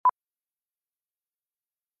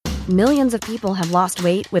Millions of people have lost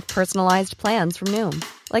weight with personalized plans from Noom.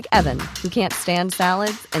 Like Evan, who can't stand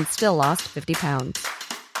salads and still lost 50 pounds.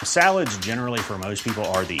 Salads generally for most people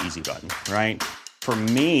are the easy button, right? For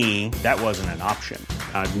me, that wasn't an option.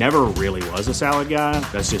 I never really was a salad guy.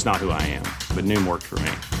 That's just not who I am. But Noom worked for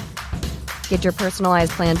me. Get your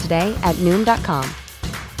personalized plan today at Noom.com.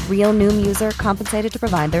 Real Noom user compensated to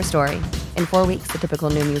provide their story. In 4 weeks, the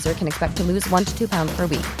typical Noom user can expect to lose 1 to 2 pounds per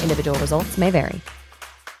week. Individual results may vary.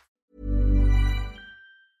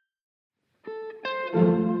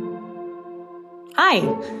 Hi,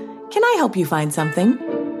 can I help you find something?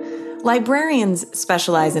 Librarians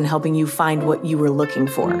specialize in helping you find what you were looking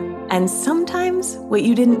for, and sometimes what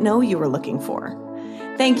you didn't know you were looking for.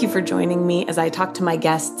 Thank you for joining me as I talk to my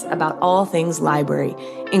guests about all things library,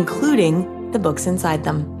 including the books inside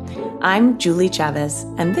them. I'm Julie Chavez,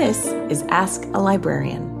 and this is Ask a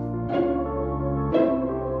Librarian.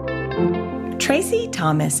 Traci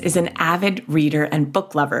Thomas is an avid reader and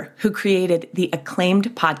book lover who created the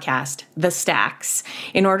acclaimed podcast, The Stacks,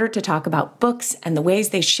 in order to talk about books and the ways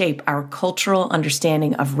they shape our cultural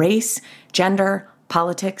understanding of race, gender,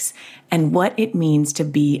 politics, and what it means to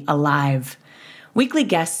be alive. Weekly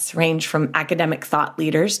guests range from academic thought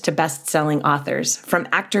leaders to best-selling authors, from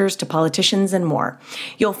actors to politicians and more.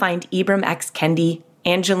 You'll find Ibram X. Kendi,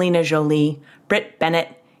 Angelina Jolie, Britt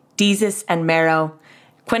Bennett, Desus and Mero,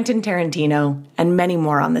 Quentin Tarantino, and many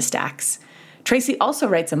more on the Stacks. Traci also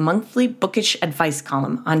writes a monthly bookish advice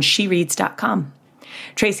column on shereads.com.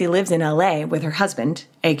 Traci lives in LA with her husband,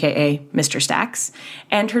 aka Mr. Stacks,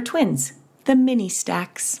 and her twins, the Mini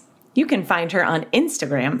Stacks. You can find her on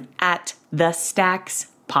Instagram at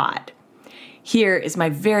TheStacksPod. Here is my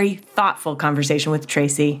very thoughtful conversation with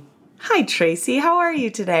Traci. Hi, Traci. How are you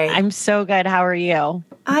today? I'm so good. How are you?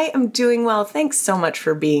 I am doing well. Thanks so much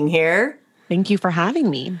for being here. Thank you for having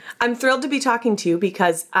me. I'm thrilled to be talking to you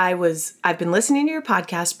because I've been listening to your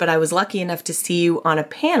podcast, but I was lucky enough to see you on a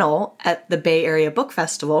panel at the Bay Area Book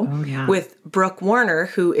Festival with Brooke Warner,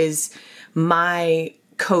 who is my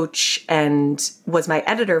coach and was my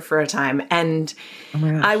editor for a time. And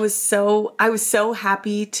I was so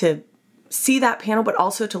happy to see that panel, but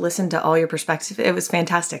also to listen to all your perspective. It was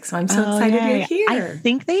fantastic. So I'm so excited you're here. I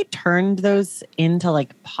think they turned those into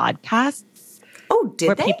like podcasts. Oh, did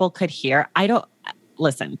where they? People could hear.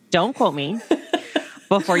 Don't quote me.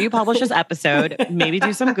 Before you publish this episode, maybe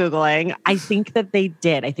do some Googling. I think that they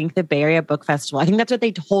did. I think the Bay Area Book Festival, I think that's what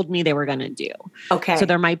they told me they were going to do. Okay. So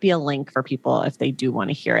there might be a link for people if they do want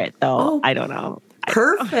to hear it, though. I don't know.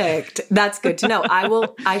 Perfect. That's good to know.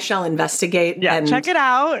 I shall investigate. Yeah, and check it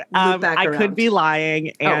out. I around. could be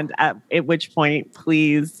lying. And at which point,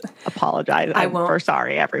 please apologize. I'm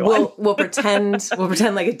sorry, everyone. We'll pretend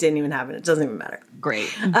like it didn't even happen. It doesn't even matter.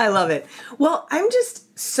 Great. I love it. Well, I'm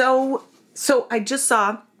just so I just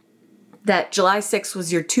saw that July 6th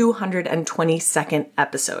was your 222nd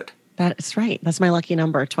episode. That's right. That's my lucky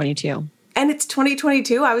number, 22. And it's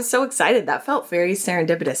 2022. I was so excited. That felt very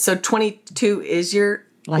serendipitous. So 22 is your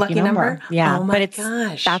lucky number? Yeah. Oh my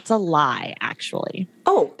gosh. That's a lie, actually.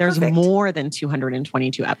 Oh, there's perfect. more than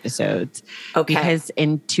 222 episodes. Okay. Because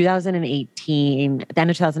in 2018, the end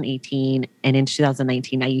of 2018 and in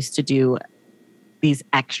 2019, I used to do these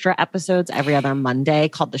extra episodes every other Monday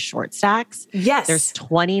called the Short Stacks. Yes. There's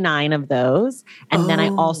 29 of those. And then I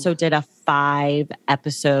also did a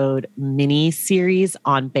 5-episode mini series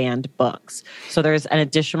on banned books. So there's an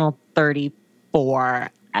additional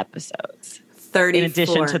 34 episodes. 34. In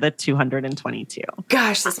addition to the 222.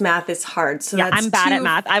 Gosh, this math is hard. So that's I'm bad at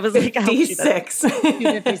math. I was like, 56.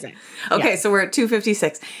 256. Okay, so we're at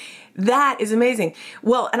 256. That is amazing.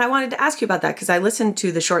 Well, and I wanted to ask you about that because I listened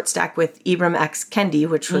to the Short Stack with Ibram X. Kendi,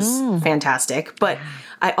 which was fantastic. But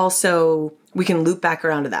we can loop back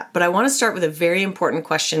around to that. But I want to start with a very important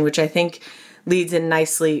question, which I think leads in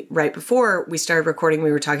nicely. Right before we started recording,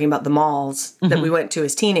 we were talking about the malls that we went to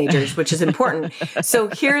as teenagers, which is important. So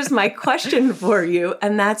here's my question for you.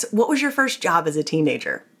 And that's, what was your first job as a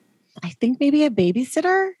teenager? I think maybe a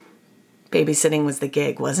babysitter. Babysitting was the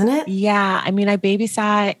gig, wasn't it? Yeah. I mean, I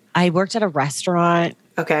babysat. I worked at a restaurant.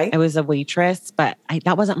 Okay. I was a waitress, but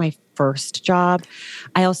that wasn't my first job.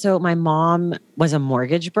 My mom was a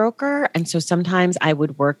mortgage broker. And so sometimes I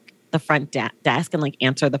would work the front desk and like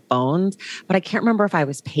answer the phones, but I can't remember if I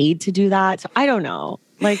was paid to do that. So I don't know,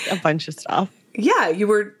 like a bunch of stuff. Yeah, you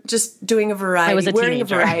were just doing a variety. I was wearing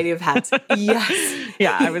teenager. a variety of hats. Yes.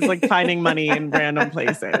 Yeah, I was like finding money in random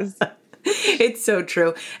places. It's so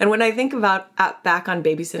true. And when I think about back on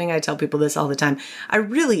babysitting, I tell people this all the time. I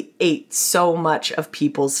really ate so much of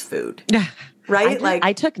people's food. Right?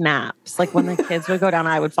 I took naps. Like when the kids would go down,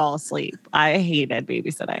 I would fall asleep. I hated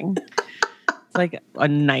babysitting. It's like a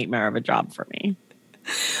nightmare of a job for me.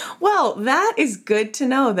 Well, that is good to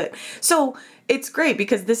know that. So it's great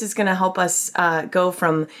because this is going to help us go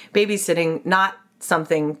from babysitting, not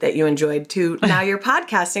something that you enjoyed, to now you're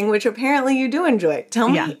podcasting, which apparently you do enjoy. Tell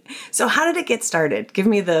me. So how did it get started? Give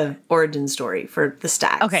me the origin story for the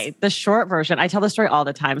Stacks. Okay, the short version. I tell the story all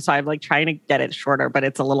the time, so I'm like trying to get it shorter, but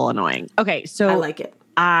it's a little annoying. Okay, so I like it.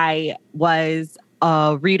 I was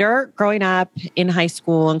a reader growing up in high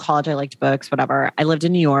school and college. I liked books, whatever. I lived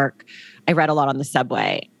in New York. I read a lot on the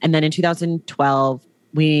subway. And then in 2012,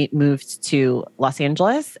 we moved to Los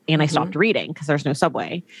Angeles and I stopped reading because there's no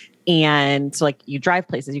subway. And so like you drive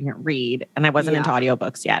places, you can't read. And I wasn't into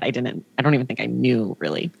audiobooks yet. I don't even think I knew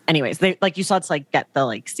really. Anyways, they like you still had to like get the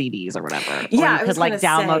like CDs or whatever. Yeah. Or you could like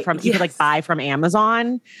download from, you could like buy from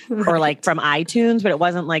Amazon or like from iTunes, but it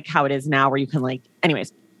wasn't like how it is now where you can like,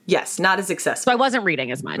 anyways. Yes, not as accessible. So I wasn't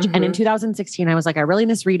reading as much. And in 2016, I was like, I really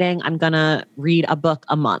miss reading. I'm going to read a book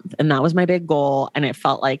a month. And that was my big goal. And it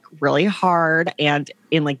felt like really hard. And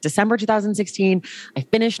in like December 2016, I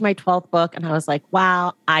finished my 12th book and I was like,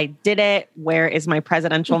 wow, I did it. Where is my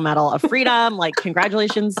Presidential Medal of Freedom? Like,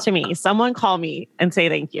 congratulations to me. Someone call me and say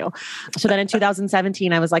thank you. So then in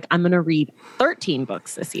 2017, I was like, I'm going to read 13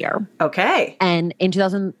 books this year. Okay. And in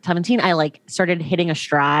 2017, I like started hitting a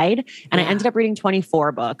stride and I ended up reading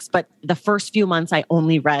 24 books. But the first few months, I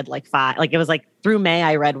only read like 5. Like it was like through May,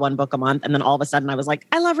 I read 1 book a month. And then all of a sudden I was like,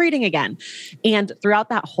 I love reading again. And throughout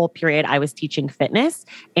that whole period, I was teaching fitness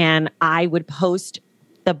and I would post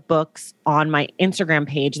the books on my Instagram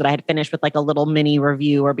page that I had finished with like a little mini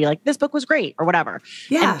review or be like, this book was great or whatever.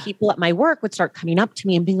 Yeah. And people at my work would start coming up to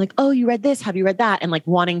me and being like, oh, you read this? Have you read that? And like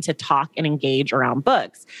wanting to talk and engage around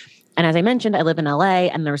books. And as I mentioned, I live in LA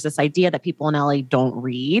and there's this idea that people in LA don't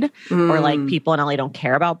read or like people in LA don't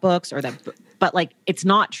care about books or that, but like, it's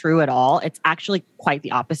not true at all. It's actually quite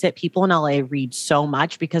the opposite. People in LA read so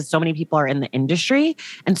much because so many people are in the industry.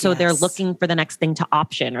 And so they're looking for the next thing to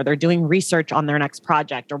option or they're doing research on their next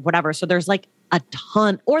project or whatever. So there's like a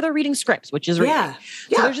ton, or they're reading scripts, which is reading.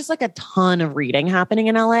 So there's just like a ton of reading happening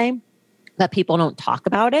in LA. That people don't talk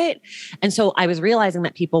about it. And so I was realizing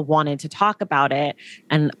that people wanted to talk about it.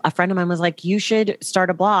 And a friend of mine was like, you should start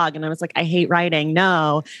a blog. And I was like, I hate writing.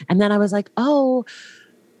 No. And then I was like, oh,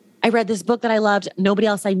 I read this book that I loved. Nobody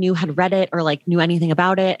else I knew had read it or like knew anything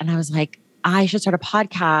about it. And I was like, I should start a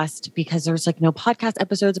podcast because there's like no podcast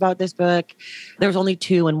episodes about this book. There was only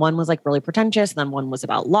 2 and one was like really pretentious. And then one was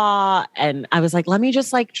about law. And I was like, let me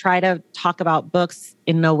just like try to talk about books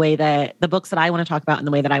in the way that the books that I want to talk about in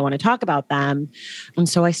the way that I want to talk about them. And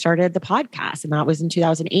so I started the podcast and that was in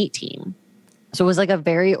 2018. So it was like a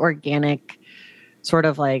very organic sort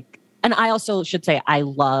of like, and I also should say I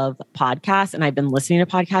love podcasts and I've been listening to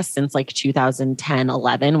podcasts since like 2010,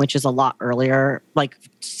 11, which is a lot earlier. Like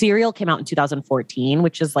Serial came out in 2014,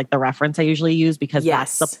 which is like the reference I usually use because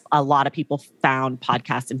a lot of people found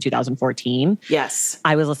podcasts in 2014. Yes.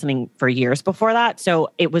 I was listening for years before that. So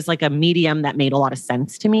it was like a medium that made a lot of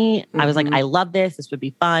sense to me. I was like, I love this. This would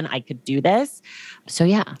be fun. I could do this. So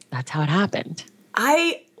yeah, that's how it happened.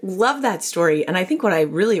 I love that story. And I think what I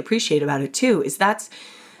really appreciate about it too is that's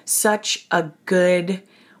such a good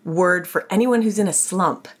word for anyone who's in a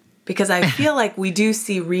slump, because I feel like we do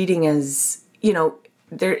see reading as, you know,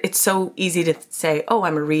 it's so easy to say, oh,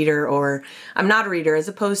 I'm a reader or I'm not a reader, as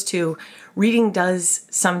opposed to reading does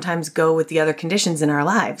sometimes go with the other conditions in our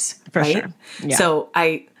lives. For right? sure. Yeah. So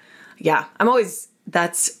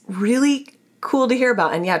that's really cool to hear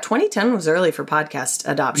about. And yeah, 2010 was early for podcast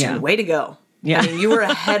adoption. Yeah. Way to go. Yeah. I mean, you were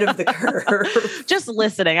ahead of the curve. Just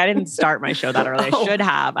listening. I didn't start my show that early. I should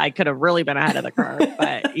have. I could have really been ahead of the curve,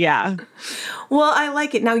 but yeah. Well, I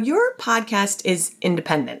like it. Now, your podcast is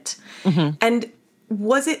independent. And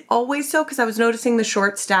was it always so? Because I was noticing the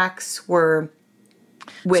short stacks were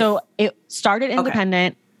with... So it started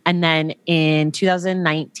independent. And then in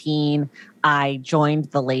 2019, I joined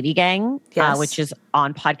the Lady Gang, which is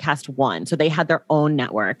on Podcast One. So they had their own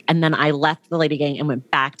network. And then I left the Lady Gang and went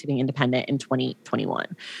back to being independent in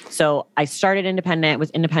 2021. So I started independent, was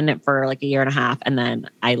independent for like a year and a half, and then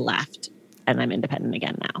I left and I'm independent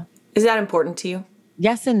again now. Is that important to you?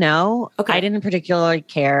 Yes and no. Okay. I didn't particularly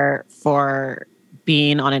care for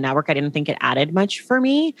being on a network. I didn't think it added much for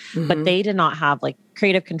me, but they did not have like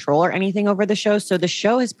creative control or anything over the show. So the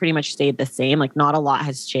show has pretty much stayed the same. Like not a lot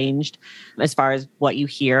has changed as far as what you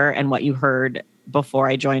hear and what you heard before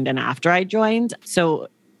I joined and after I joined. So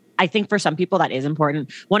I think for some people that is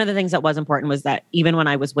important. One of the things that was important was that even when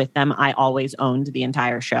I was with them, I always owned the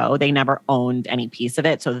entire show. They never owned any piece of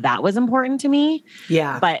it. So that was important to me.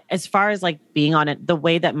 Yeah. But as far as like being on it, the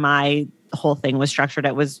way that my whole thing was structured,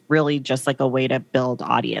 it was really just like a way to build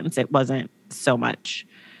audience. It wasn't so much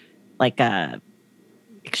like a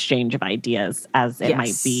exchange of ideas as it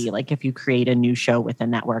might be. Like if you create a new show with a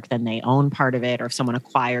network, then they own part of it. Or if someone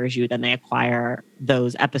acquires you, then they acquire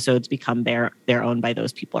those episodes, become their own by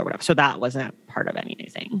those people or whatever. So that wasn't part of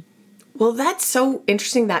anything. Well, that's so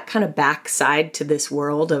interesting, that kind of backside to this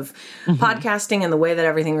world of podcasting and the way that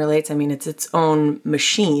everything relates. I mean, it's its own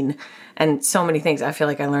machine and so many things. I feel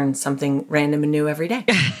like I learn something random and new every day,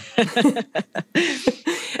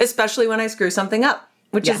 especially when I screw something up,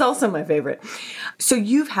 which is also my favorite. So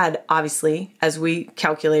you've had, obviously, as we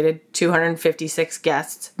calculated, 256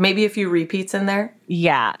 guests, maybe a few repeats in there.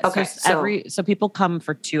 Yeah. Okay. So people come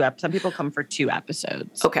for some people come for 2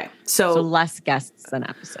 episodes. Okay. So less guests than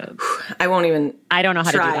episodes. I won't even I don't know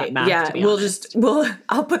how try. to do that math. Yeah. To be honest.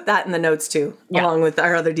 I'll put that in the notes too, along with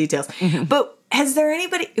our other details. But has there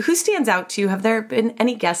anybody who stands out to you? Have there been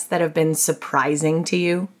any guests that have been surprising to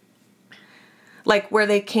you? Like where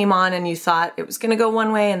they came on and you thought it was going to go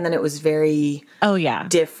one way and then it was very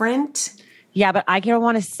different? Yeah, but I don't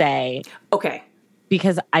want to say. Okay.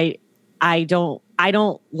 Because I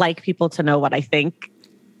don't like people to know what I think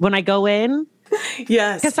when I go in.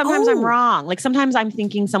 Yes. Because sometimes I'm wrong. Like sometimes I'm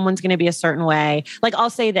thinking someone's going to be a certain way. Like I'll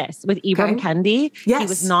say this with Ibram Kendi, he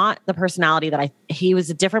was not the personality he was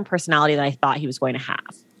a different personality than I thought he was going to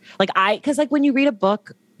have. Because when you read a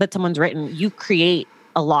book that someone's written, you create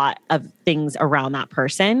a lot of things around that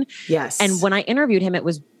person. Yes. And when I interviewed him, it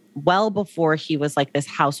was well before he was like this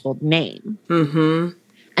household name. Mm-hmm.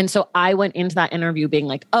 And so I went into that interview being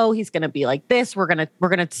like, oh, he's going to be like this. We're going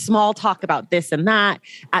to small talk about this and that.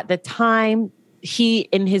 At the time, he,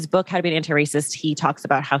 in his book, How to Be an Anti-Racist, he talks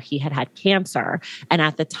about how he had cancer. And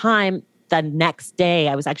at the time, the next day,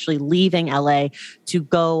 I was actually leaving LA to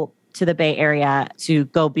go to the Bay Area to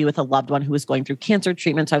go be with a loved one who was going through cancer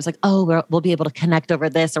treatment. So I was like, oh, we'll be able to connect over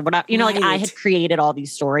this or whatever. You know, like I had created all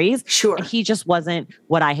these stories. Sure. And he just wasn't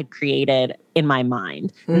what I had created in my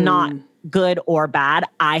mind. Not good or bad.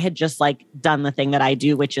 I had just like done the thing that I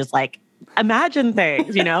do, which is like imagine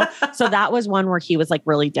things, you know? So that was one where he was like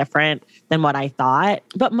really different than what I thought.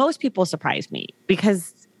 But most people surprised me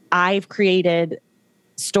because I've created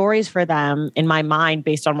stories for them in my mind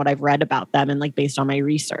based on what I've read about them and like based on my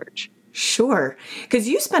research. Sure. Because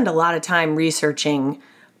you spend a lot of time researching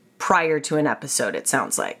prior to an episode, it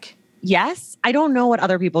sounds like. Yes. I don't know what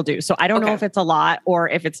other people do. So I don't know if it's a lot or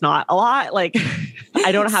if it's not a lot. Like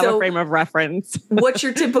I don't have a frame of reference. What's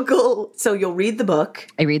your typical, so you'll read the book.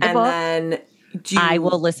 I read the book. And then I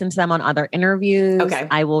will listen to them on other interviews. Okay.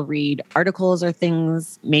 I will read articles or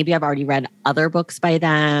things. Maybe I've already read other books by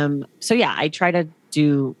them. So yeah, I try to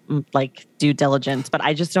do like due diligence, but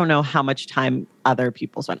I just don't know how much time other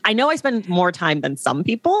people spend. I know I spend more time than some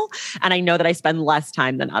people, and I know that I spend less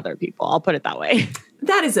time than other people. I'll put it that way.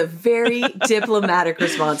 That is a very diplomatic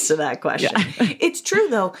response to that question. Yeah. It's true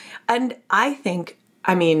though. And I think,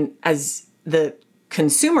 I mean, as the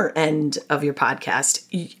consumer end of your podcast,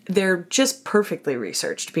 they're just perfectly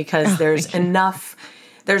researched because there's enough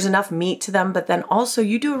meat to them, but then also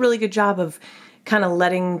you do a really good job of kind of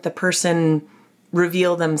letting the person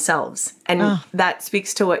reveal themselves. And that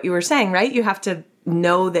speaks to what you were saying, right? You have to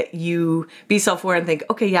know that you be self-aware and think,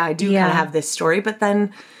 okay, yeah, I do kind of have this story, but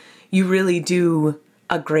then you really do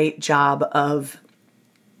a great job of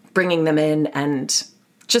bringing them in and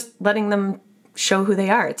just letting them show who they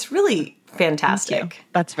are. It's really fantastic.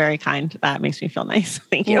 That's very kind. That makes me feel nice.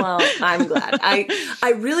 Thank you. Well, I'm glad.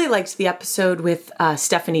 I really liked the episode with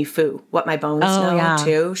Stephanie Fu, What My Bones Know,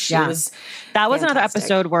 too. She was That was fantastic. Another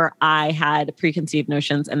episode where I had preconceived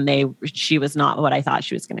notions and she was not what I thought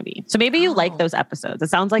she was going to be. So maybe you like those episodes. It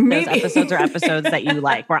sounds like those episodes are episodes that you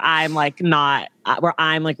like, where I'm like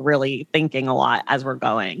really thinking a lot as we're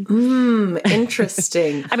going.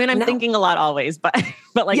 Interesting. I mean, I'm thinking a lot always, but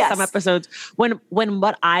like some episodes when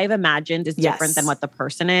what I've imagined is different than what the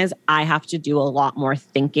person is, I have to do a lot more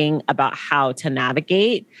thinking about how to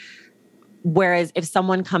navigate. Whereas if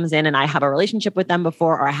someone comes in and I have a relationship with them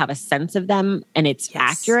before, or I have a sense of them and it's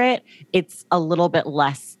accurate, it's a little bit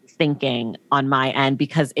less thinking on my end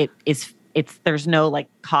because there's no like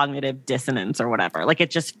cognitive dissonance or whatever. Like it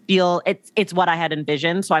just it's what I had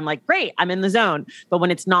envisioned. So I'm like, great, I'm in the zone. But when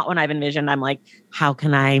it's not what I've envisioned, I'm like, how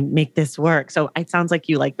can I make this work? So it sounds like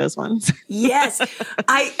you like those ones. Yes,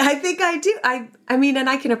 I think I do. I mean, and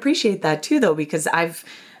I can appreciate that too, though, because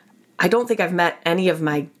I don't think I've met any of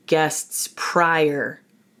my guests prior.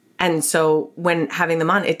 And so when having them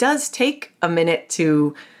on, it does take a minute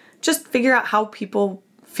to just figure out how people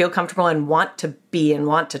feel comfortable and want to be and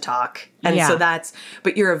want to talk. And so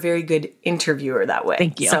but you're a very good interviewer that way.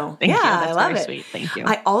 Thank you. So Thank you. That's I love very it. Sweet. Thank you.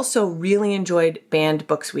 I also really enjoyed Banned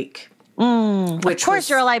Books Week. Of course,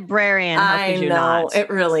 you're a librarian. How I could you know. not? It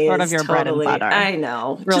really sort is of your totally, bread and butter. I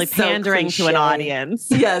know. Really Just so pandering to an cliche. audience.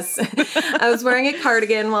 Yes. I was wearing a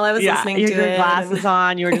cardigan while I was listening to your it. glasses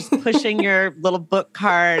on. You were just pushing your little book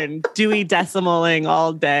cart and Dewey decimaling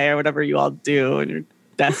all day or whatever you all do in your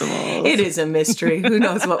decimals. It is a mystery. Who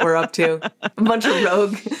knows what we're up to? A bunch of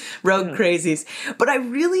rogue crazies. But I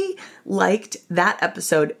really liked that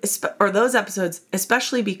episode, or those episodes,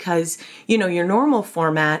 especially because, your normal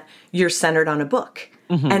format, you're centered on a book.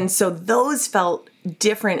 Mm-hmm. And so those felt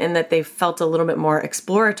different in that they felt a little bit more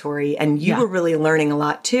exploratory, and you were really learning a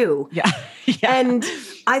lot too. Yeah. And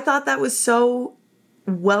I thought that was so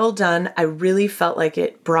well done. I really felt like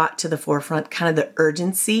it brought to the forefront kind of the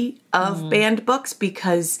urgency of banned books,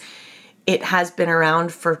 because it has been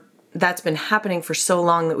around that's been happening for so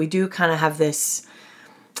long that we do kind of have this,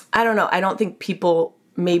 I don't know, I don't think people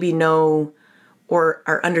maybe know or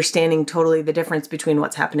are understanding totally the difference between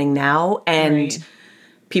what's happening now and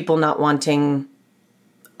people not wanting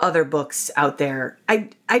other books out there.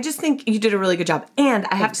 I just think you did a really good job. And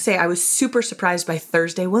I have to say, I was super surprised by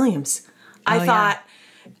Thursday Williams. I thought,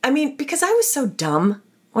 because I was so dumb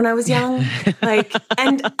when I was young,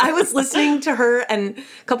 and I was listening to her and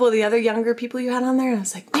a couple of the other younger people you had on there, and I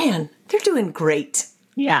was like, man, they're doing great.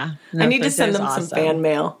 Yeah. I need to send them some fan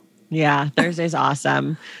mail. Yeah, Thursday's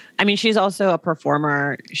awesome. She's also a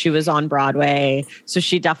performer. She was on Broadway, so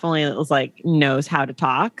she definitely was knows how to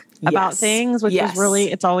talk about things, which is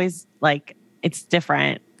really, it's always it's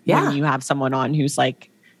different when you have someone on who's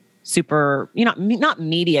super, not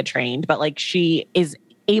media trained, but she is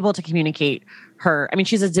able to communicate her.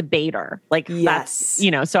 She's a debater. That's,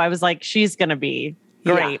 so I was she's going to be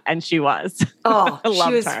great. Yeah. And she was. Oh, I loved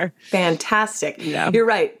she was her. Fantastic. Yeah. You're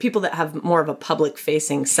right. People that have more of a public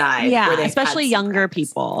facing side. Yeah. Especially younger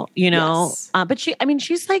people, Yes. But she's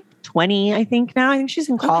 20, I think now. I think she's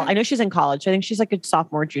in college. Okay. I know she's in college. I think she's a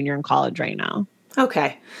sophomore, junior in college right now.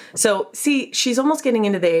 Okay. So see, she's almost getting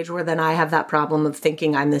into the age where then I have that problem of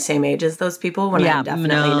thinking I'm the same age as those people when I'm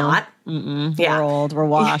definitely not. Mm-mm. Yeah. We're old. We're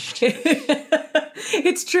washed.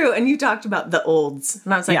 It's true. And you talked about the olds.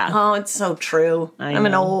 And I was like, oh, it's so true. I'm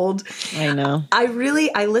an old. I know. I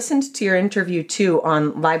listened to your interview too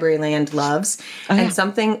on Library Land Loves. And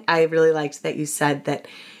something I really liked that you said that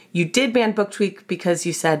you did ban Book Tweak because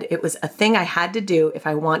you said it was a thing I had to do if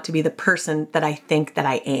I want to be the person that I think that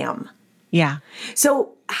I am. Yeah.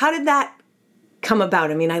 So how did that come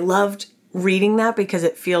about? I loved reading that because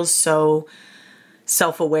it feels so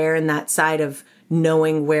self-aware in that side of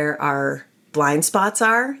knowing where our blind spots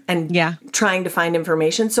are and trying to find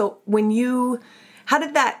information. So how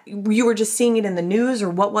did that, you were just seeing it in the news, or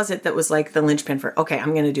what was it that was the linchpin for, okay,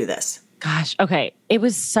 I'm going to do this? Gosh. Okay. It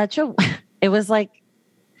was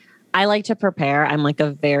I like to prepare. I'm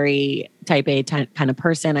a very type A kind of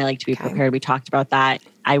person. I like to be prepared. We talked about that.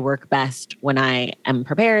 I work best when I am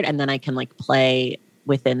prepared, and then I can play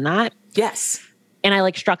within that. Yes. And I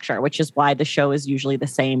like structure, which is why the show is usually the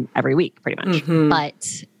same every week, pretty much. Mm-hmm.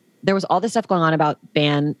 But there was all this stuff going on about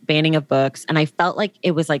banning of books. And I felt like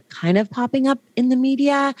it was kind of popping up in the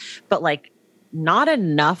media, but not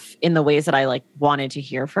enough in the ways that I wanted to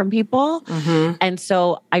hear from people. Mm-hmm. And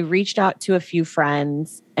so I reached out to a few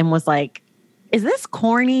friends and was like, is this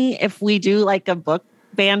corny if we do a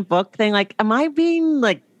banned book thing? Am I being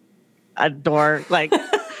a dork?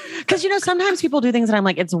 Because, sometimes people do things and I'm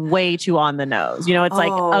it's way too on the nose. It's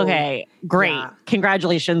okay, great. Yeah.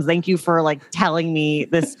 Congratulations. Thank you for telling me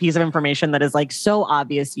this piece of information that is so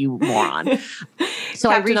obvious, you moron. So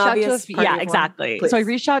I reached out to a few, exactly. So I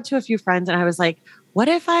reached out to a few friends and I was like, what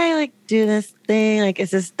if I do this thing?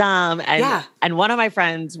 Is this dumb? And one of my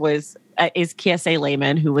friends is KSA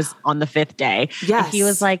Lehman, who was on the 5th day. Yes. And he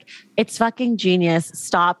was like, it's fucking genius.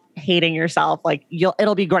 Stop hating yourself.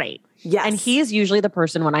 It'll be great. Yes. And he's usually the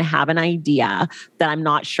person when I have an idea that I'm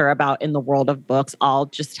not sure about in the world of books, I'll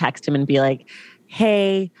just text him and be like,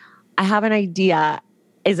 hey, I have an idea.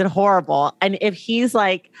 Is it horrible? And if he's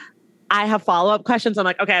I have follow-up questions, I'm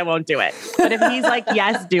okay, I won't do it. But if he's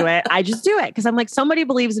yes, do it, I just do it. Because I'm somebody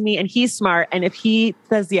believes in me and he's smart. And if he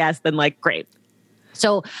says yes, then great.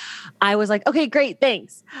 So I was okay, great,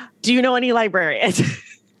 thanks. Do you know any librarians?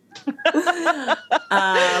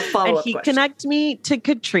 And he connected me to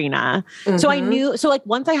Katrina. Mm-hmm. So I knew,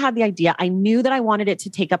 once I had the idea, I knew that I wanted it to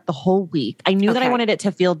take up the whole week. I knew that I wanted it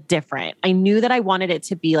to feel different. I knew that I wanted it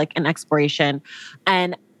to be an exploration.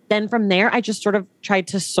 And then from there, I just sort of tried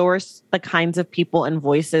to source the kinds of people and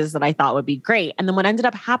voices that I thought would be great. And then what ended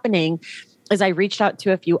up happening is I reached out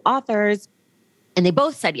to a few authors and they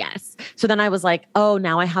both said yes. So then I was oh,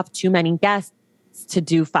 now I have too many guests to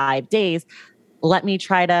do 5 days. let me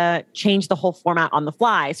try to change the whole format on the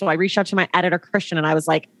fly. So I reached out to my editor, Christian, and I was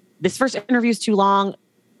like, this first interview is too long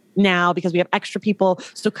now because we have extra people.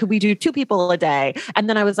 So could we do 2 people a day? And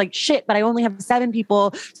then I was like, shit, but I only have 7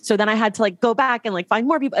 people. So then I had to like go back and like find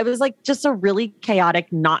more people. It was like just a really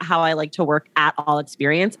chaotic, not how I like to work at all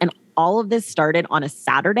experience. And all of this started on a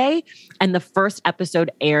Saturday and the first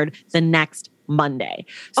episode aired the next Monday.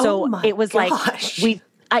 So it was like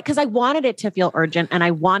because I wanted it to feel urgent and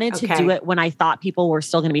I wanted to do it when I thought people were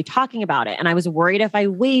still going to be talking about it. And I was worried if I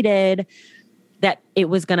waited that it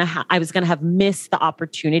was going to I was going to have missed the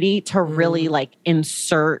opportunity to really like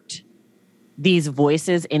insert these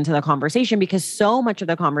voices into the conversation, because so much of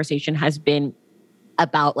the conversation has been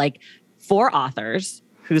about like 4 authors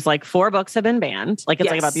whose like 4 books have been banned. Like it's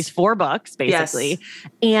like about these 4 books basically.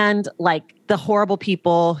 And like the horrible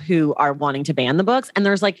people who are wanting to ban the books. And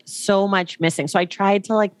there's like so much missing. So I tried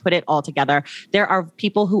to like put it all together. There are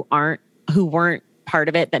people who weren't part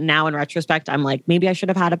of it that now in retrospect, I'm like, maybe I should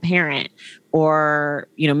have had a parent or,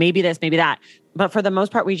 you know, maybe this, maybe that. But for the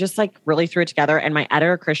most part, we just like really threw it together. And my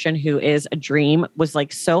editor, Christian, who is a dream, was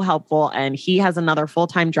like so helpful. And he has another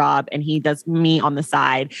full-time job and he does me on the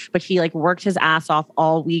side, but he like worked his ass off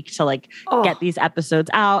all week to like get these episodes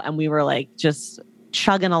out. And we were like just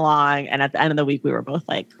chugging along. And at the end of the week, we were both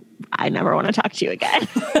like, I never want to talk to you again.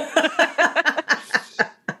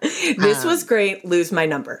 This was great. Lose my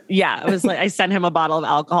number. Yeah. I was like, I sent him a bottle of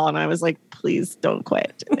alcohol and I was like, please don't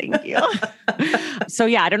quit. Thank you. So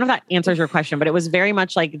yeah, I don't know if that answers your question, but it was very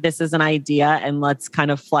much like, this is an idea and let's kind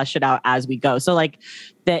of flesh it out as we go. So like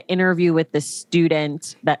the interview with the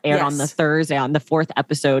student that aired on the Thursday, on the 4th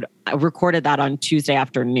episode, I recorded that on Tuesday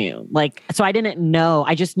afternoon. Like, so I didn't know,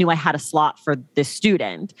 I just knew I had a slot for this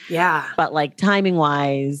student. Yeah. But like timing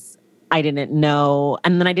wise, I didn't know.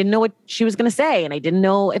 And then I didn't know what she was going to say. And I didn't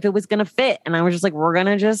know if it was going to fit. And I was just like, we're going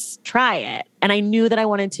to just try it. And I knew that I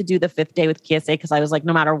wanted to do the 5th day with KSA because I was like,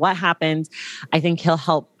 no matter what happens, I think he'll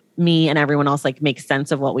help me and everyone else like make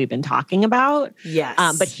sense of what we've been talking about.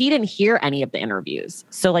 Yes. But he didn't hear any of the interviews.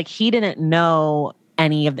 So like he didn't know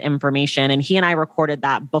any of the information. And he and I recorded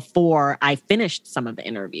that before I finished some of the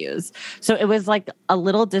interviews. So it was like a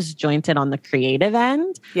little disjointed on the creative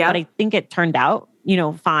end. Yeah. But I think it turned out, you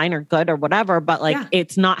know, fine or good or whatever, but like,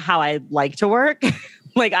 it's not how I like to work.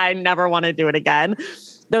 Like I never want to do it again.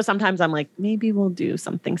 Though sometimes I'm like, maybe we'll do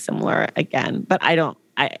something similar again, but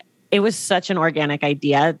it was such an organic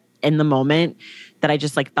idea in the moment that I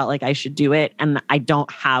just like felt like I should do it. And I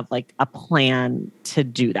don't have like a plan to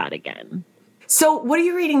do that again. So what are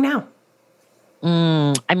you reading now?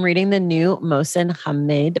 I'm reading the new Mohsin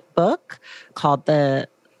Hamid book called The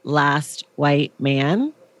Last White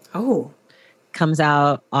Man. Oh. Comes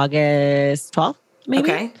out August 12th, maybe.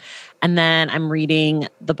 Okay. And then I'm reading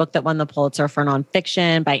the book that won the Pulitzer for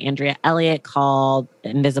nonfiction by Andrea Elliott called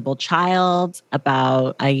Invisible Child,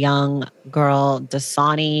 about a young girl,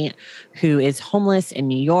 Dasani, who is homeless in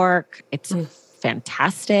New York. It's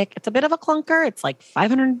fantastic. It's a bit of a clunker. It's like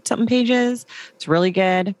 500 something pages. It's really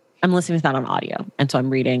good. I'm listening to that on audio. And so I'm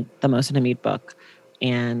reading the Mohsin Hamid book.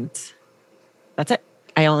 And that's it.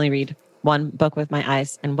 I only read 1 book with my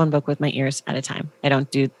eyes and 1 book with my ears at a time. I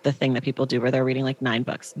don't do the thing that people do where they're reading like 9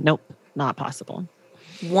 books. Nope, not possible.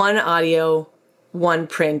 1 audio, 1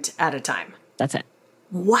 print at a time. That's it.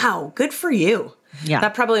 Wow, good for you. Yeah.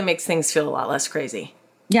 That probably makes things feel a lot less crazy.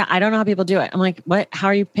 Yeah, I don't know how people do it. I'm like, what? How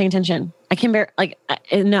are you paying attention? I can bear, like,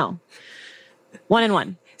 no. 1 and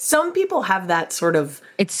 1. Some people have that sort of...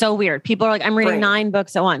 It's so weird. People are like, I'm reading 9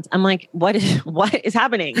 books at once. I'm like, what is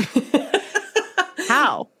happening?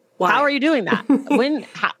 How? Why? How are you doing that?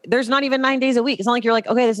 There's not even 9 days a week. It's not like you're like,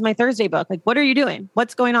 okay, this is my Thursday book. Like, what are you doing?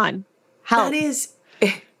 What's going on? That is,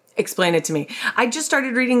 explain it to me. I just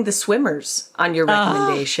started reading The Swimmers on your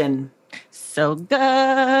recommendation. So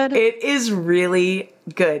good. It is really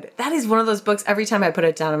good. That is one of those books. Every time I put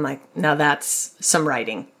it down, I'm like, now that's some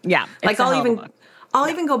writing. Yeah. Like I'll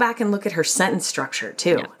even go back and look at her sentence structure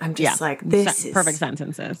too. Yeah. I'm just like, this is perfect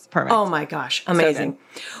sentences. Perfect. Oh my gosh. Amazing.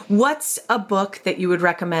 So what's a book that you would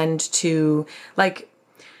recommend to, like,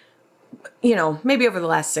 you know, maybe over the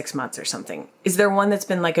last 6 months or something? Is there one that's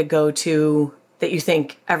been like a go-to that you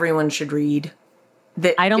think everyone should read?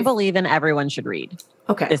 I don't believe in everyone should read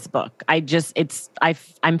this book.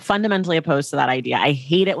 I'm fundamentally opposed to that idea. I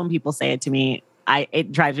hate it when people say it to me.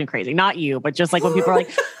 It drives me crazy. Not you, but just like when people are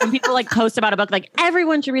like, when people like post about a book, like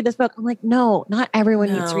everyone should read this book. I'm like, no, not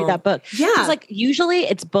everyone needs to read that book. Yeah. Because like usually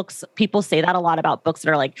it's books, people say that a lot about books that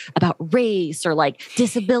are like about race or like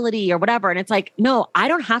disability or whatever. And it's like, no, I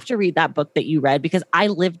don't have to read that book that you read because I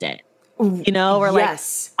lived it. You know, or like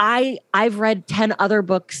I've read 10 other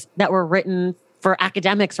books that were written for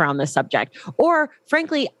academics around this subject. Or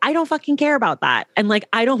frankly, I don't fucking care about that. And like,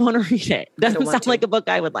 I don't want to read it. Doesn't sound like a book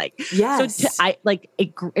I would like. Yes. So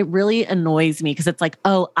it really annoys me because it's like,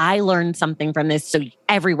 oh, I learned something from this, so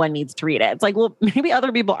everyone needs to read it. It's like, well, maybe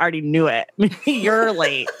other people already knew it. Maybe you're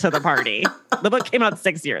late to the party. The book came out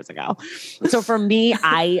 6 years ago. So for me,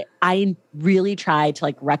 I really try to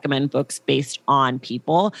like recommend books based on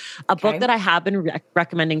people. A book that I have been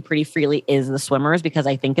recommending pretty freely is The Swimmers, because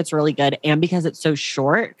I think it's really good and because it's so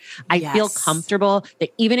short. I feel comfortable that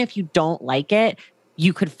even if you don't like it,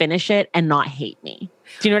 you could finish it and not hate me.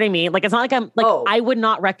 Do you know what I mean? Like, it's not like I'm like, I would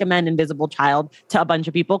not recommend Invisible Child to a bunch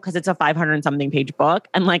of people because it's a 500 and something page book.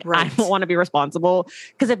 And like, I don't want to be responsible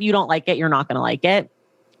because if you don't like it, you're not going to like it.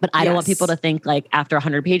 But I don't want people to think like after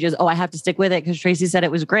 100 pages, oh, I have to stick with it because Traci said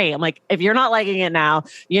it was great. I'm like, if you're not liking it now,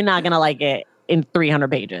 you're not going to like it in 300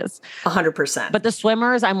 pages. 100%. But The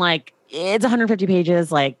Swimmers, I'm like, it's 150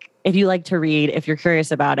 pages. Like, if you like to read, if you're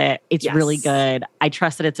curious about it, it's really good. I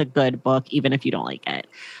trust that it's a good book, even if you don't like it.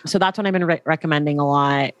 So that's what I've been recommending a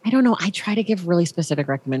lot. I don't know. I try to give really specific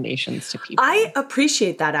recommendations to people. I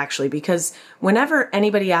appreciate that actually, because whenever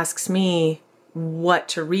anybody asks me what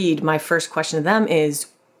to read, my first question to them is,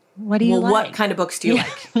 what do you like? What kind of books do you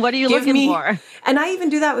like? What are you looking for? And I even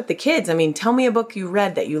do that with the kids. I mean, tell me a book you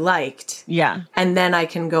read that you liked. Yeah. And then I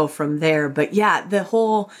can go from there. But yeah,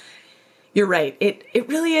 you're right. It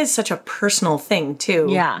really is such a personal thing too.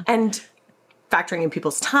 Yeah. And factoring in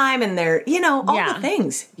people's time and their, all the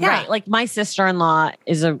things. Yeah. Right. Like my sister-in-law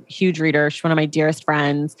is a huge reader. She's one of my dearest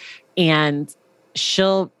friends. And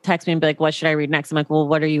she'll text me and be like, what should I read next? I'm like, well,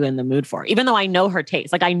 what are you in the mood for? Even though I know her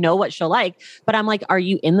taste, like I know what she'll like, but I'm like, are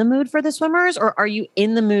you in the mood for The Swimmers or are you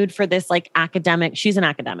in the mood for this like academic? She's an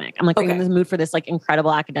academic. I'm like, are you in the mood for this like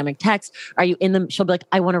incredible academic text? Are you she'll be like,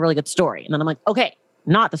 I want a really good story. And then I'm like, okay,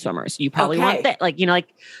 not The Swimmers. You probably want that. Like,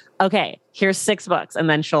 okay, here's 6 books. And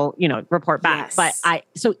then she'll, report back. Yes. But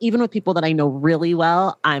so even with people that I know really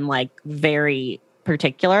well, I'm like very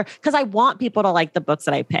particular because I want people to like the books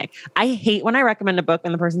that I pick. I hate when I recommend a book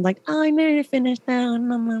and the person's like, oh, I never finished that.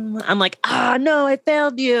 I'm like, no, I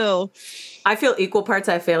failed you. I feel equal parts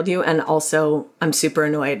I failed you, and also I'm super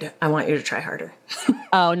annoyed. I want you to try harder.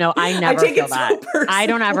 Oh, no, I never I take feel it that. So I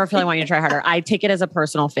don't ever feel I want you to try harder. I take it as a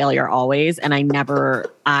personal failure always. And I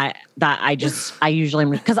never, I usually,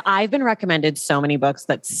 because I've been recommended so many books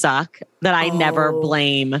that suck that I never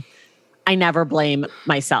blame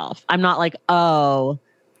myself. I'm not like, oh,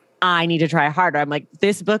 I need to try harder. I'm like,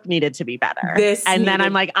 this book needed to be better. Then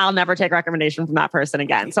I'm like, I'll never take recommendation from that person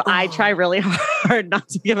again. So I try really hard not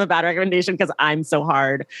to give a bad recommendation because I'm so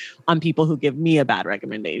hard on people who give me a bad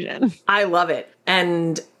recommendation. I love it.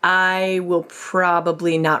 And I will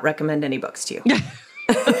probably not recommend any books to you.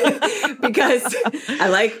 Because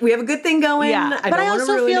we have a good thing going. Yeah. But I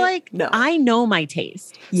also feel like I know my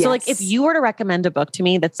taste. Yes. So like if you were to recommend a book to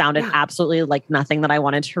me that sounded absolutely like nothing that I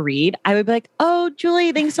wanted to read, I would be like, oh,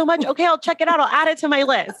 Julie, thanks so much. Okay, I'll check it out. I'll add it to my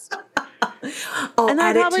list. And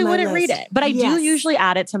I probably wouldn't read it. But I do usually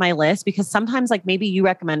add it to my list because sometimes like maybe you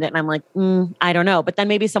recommend it and I'm like, I don't know. But then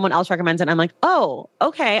maybe someone else recommends it and I'm like, oh,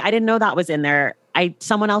 okay. I didn't know that was in there.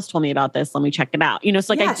 Someone else told me about this. Let me check it out.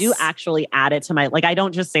 So like I do actually add it to my, like, I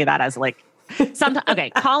don't just say that as like, sometimes, okay,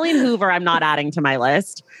 Colleen Hoover, I'm not adding to my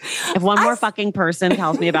list. If one more fucking person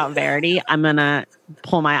tells me about Verity, I'm going to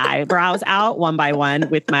pull my eyebrows out one by one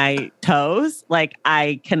with my toes. Like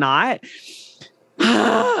I cannot.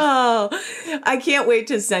 Oh, I can't wait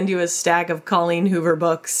to send you a stack of Colleen Hoover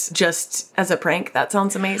books just as a prank. That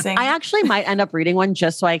sounds amazing. I actually might end up reading one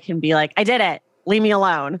just so I can be like, I did it. Leave me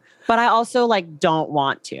alone. But I also like don't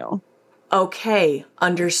want to. Okay,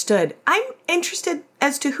 understood. I'm interested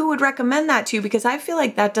as to who would recommend that to you because I feel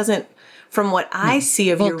like that doesn't, from what I see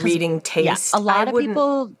of your reading taste. Yeah, a lot of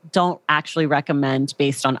people don't actually recommend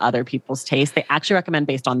based on other people's taste. They actually recommend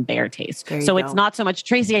based on their taste. So it's not so much,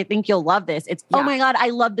 Traci, I think you'll love this. It's, oh my God, I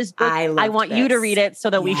love this book. I want you to read it so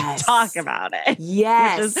that we can talk about it.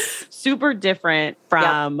 Yes. Which is super different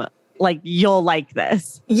from like, you'll like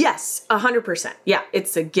this. Yes, 100%. Yeah,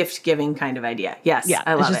 it's a gift-giving kind of idea. Yes, yeah,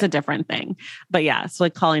 I love it. It's just a different thing. But yeah, so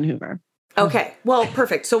like Colleen Hoover. Okay, well,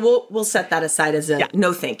 perfect. So we'll set that aside as a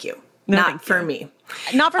no thank you. Not for me.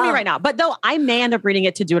 Not for me right now. But though I may end up reading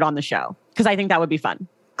it to do it on the show because I think that would be fun.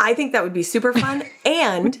 I think that would be super fun.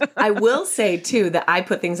 And I will say, too, that I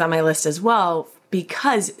put things on my list as well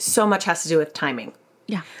because so much has to do with timing.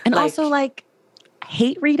 Yeah. And also, like,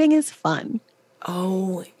 hate reading is fun.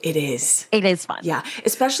 Oh, it is. It is fun. Yeah.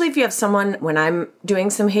 Especially if you have someone, when I'm doing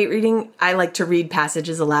some hate reading, I like to read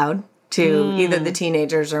passages aloud to either the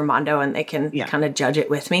teenagers or Mondo, and they can kind of judge it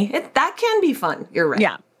with me. That can be fun. You're right.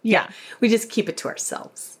 Yeah. We just keep it to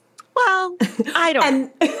ourselves. Well, I don't.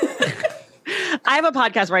 And I have a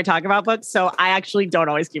podcast where I talk about books, so I actually don't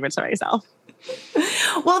always keep it to myself.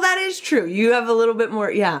 well, that is true. You have a little bit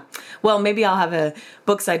more. Yeah. Well, maybe I'll have a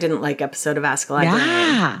books I didn't like episode of Ask a Librarian.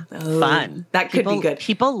 Yeah. Fun. That could be good.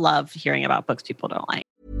 People love hearing about books people don't like.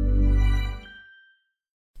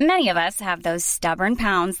 Many of us have those stubborn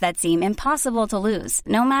pounds that seem impossible to lose,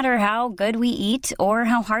 no matter how good we eat or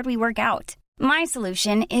how hard we work out. My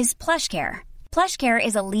solution is PlushCare. PlushCare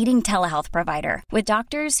is a leading telehealth provider with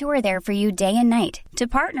doctors who are there for you day and night to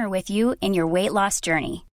partner with you in your weight loss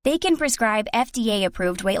journey. They can prescribe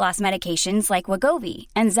FDA-approved weight loss medications like Wegovy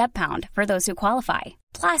and Zepbound for those who qualify.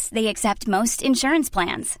 Plus, they accept most insurance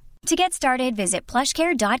plans. To get started, visit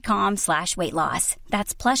plushcare.com/weightloss.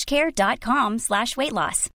 That's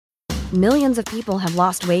plushcare.com/weightloss. Millions of people have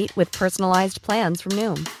lost weight with personalized plans from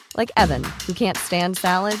Noom. Like Evan, who can't stand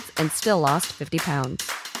salads and still lost 50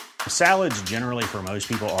 pounds. Salads generally for most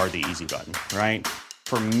people are the easy button, right?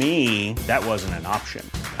 For me, that wasn't an option.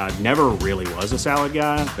 I never really was a salad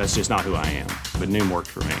guy. That's just not who I am. But Noom worked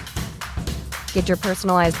for me. Get your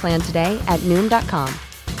personalized plan today at Noom.com.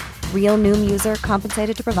 Real Noom user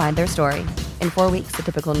compensated to provide their story. In 4 weeks, the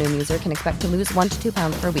typical Noom user can expect to lose 1 to 2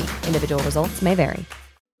 pounds per week. Individual results may vary.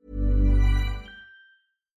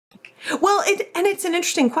 Well, it's an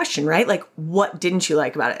interesting question, right? Like, what didn't you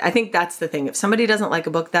like about it? I think that's the thing. If somebody doesn't like a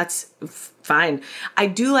book, that's fine. I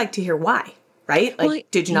do like to hear why, right? Like, Well,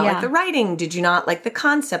 did you not like yeah. the writing? Did you not like the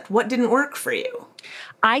concept? What didn't work for you?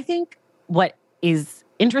 I think what is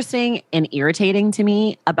interesting and irritating to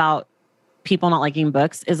me about people not liking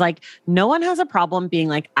books is like, no one has a problem being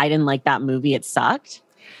like, I didn't like that movie. It sucked.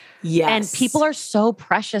 Yes. And people are so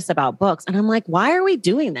precious about books. And I'm like, why are we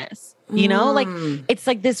doing this? You know, like it's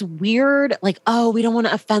like this weird, like, oh, we don't want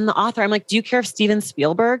to offend the author. I'm like, do you care if Steven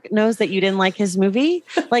Spielberg knows that you didn't like his movie?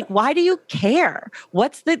 Like, why do you care?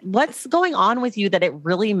 What's going on with you that it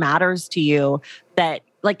really matters to you that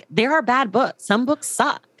like there are bad books. Some books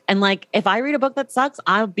suck. And like, if I read a book that sucks,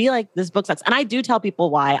 I'll be like, this book sucks. And I do tell people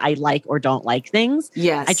why I like or don't like things.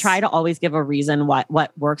 Yes. I try to always give a reason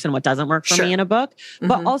what works and what doesn't work for me in a book.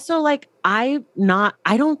 But also like, I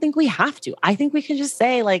don't think we have to. I think we can just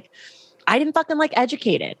say like, I didn't fucking like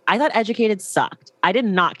Educated. I thought Educated sucked. I did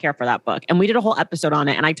not care for that book. And we did a whole episode on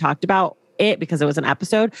it. And I talked about it because it was an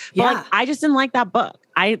episode. But like, I just didn't like that book.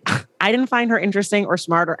 I didn't find her interesting or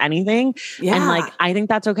smart or anything. Yeah. And like, I think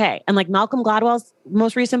that's okay. And like Malcolm Gladwell's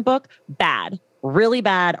most recent book, bad, really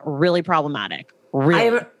problematic. Really. I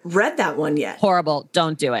haven't read that one yet. Horrible.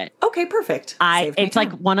 Don't do it. Okay, perfect. It's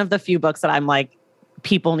like one of the few books that I'm like,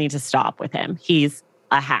 people need to stop with him. He's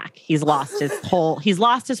a hack. He's lost his whole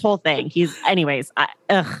thing. But anyways, I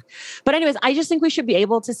just think we should be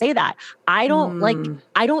able to say that. I don't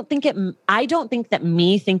think that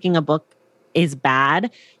me thinking a book is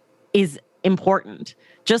bad is important.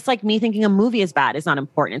 Just like me thinking a movie is bad is not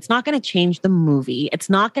important. It's not going to change the movie. It's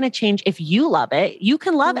not going to change if you love it. You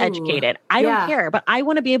can love Educated. I don't care, but I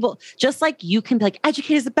want to be able, just like you can be like,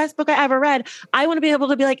 Educated is the best book I ever read. I want to be able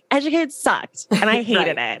to be like, Educated sucked and I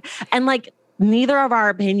hated it. And like, neither of our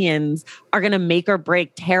opinions are going to make or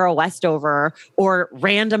break Tara Westover or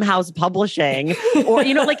Random House Publishing or,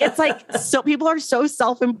 you know, like, it's like, so people are so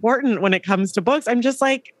self-important when it comes to books. I'm just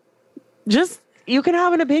like, you can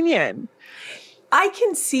have an opinion. I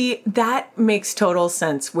can see that makes total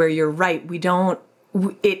sense where you're right.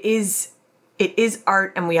 It is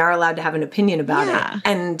art and we are allowed to have an opinion about it.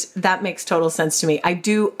 And that makes total sense to me. I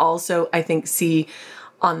do also, I think, see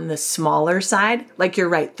on the smaller side, like you're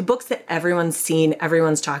right, the books that everyone's seen,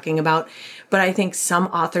 everyone's talking about, but I think some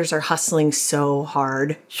authors are hustling so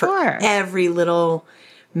hard for every little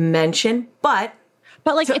mention. But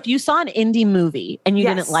like if you saw an indie movie and you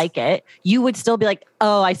didn't like it, you would still be like,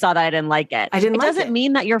 oh, I saw that, I didn't like it. It doesn't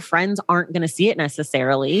mean that your friends aren't going to see it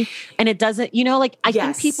necessarily. And it doesn't, you know, like I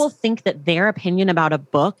think people think that their opinion about a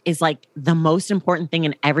book is like the most important thing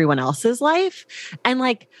in everyone else's life.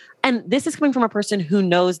 And this is coming from a person who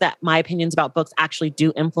knows that my opinions about books actually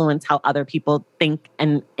do influence how other people think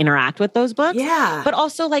and interact with those books. Yeah. But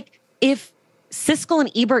also like if Siskel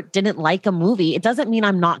and Ebert didn't like a movie, it doesn't mean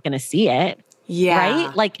I'm not going to see it. Yeah.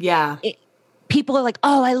 Right? Like, people are like,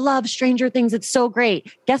 oh, I love Stranger Things. It's so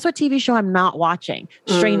great. Guess what TV show I'm not watching?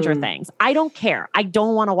 Stranger Things. I don't care. I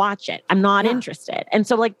don't want to watch it. I'm not interested. And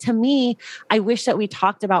so like, to me, I wish that we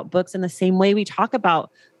talked about books in the same way we talk about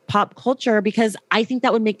pop culture, because I think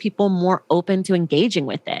that would make people more open to engaging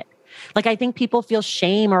with it. Like, I think people feel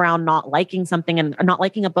shame around not liking something and not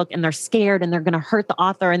liking a book, and they're scared and they're going to hurt the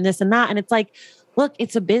author and this and that. And it's like, look,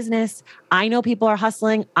 it's a business. I know people are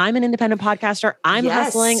hustling. I'm an independent podcaster. I'm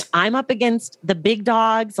hustling. I'm up against the big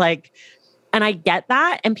dogs. Like, And I get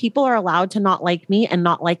that. And people are allowed to not like me and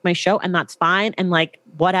not like my show. And that's fine. And like,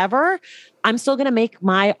 whatever, I'm still going to make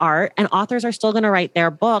my art and authors are still going to write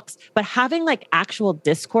their books. But having like actual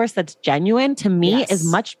discourse that's genuine to me is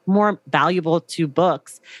much more valuable to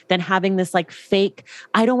books than having this like fake,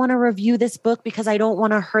 I don't want to review this book because I don't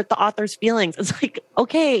want to hurt the author's feelings. It's like,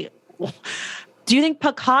 okay, do you think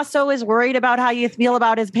Picasso is worried about how you feel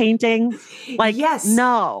about his painting? Like, yes.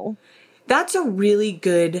 No. That's a really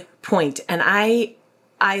good point. And I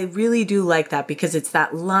really do like that because it's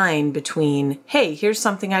that line between, hey, here's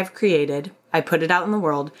something I've created. I put it out in the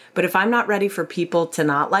world. But if I'm not ready for people to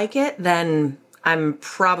not like it, then I'm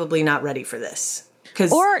probably not ready for this.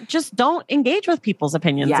 Or just don't engage with people's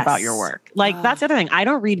opinions about your work. Like that's the other thing. I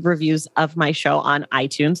don't read reviews of my show on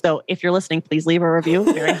iTunes, though. If you're listening, please leave a review.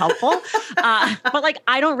 Very helpful. But like,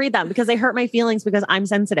 I don't read them because they hurt my feelings because I'm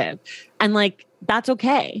sensitive, and like that's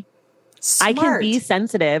okay. Smart. I can be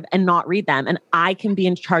sensitive and not read them, and I can be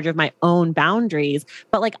in charge of my own boundaries.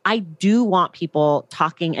 But like, I do want people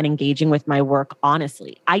talking and engaging with my work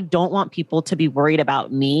honestly. I don't want people to be worried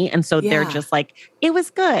about me. And so they're just like, it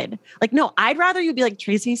was good. Like, no, I'd rather you be like,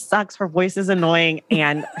 Traci sucks. Her voice is annoying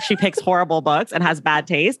and she picks horrible books and has bad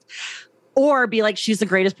taste. Or be like, she's the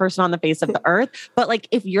greatest person on the face of the earth. But like,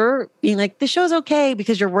 if you're being like, the show's okay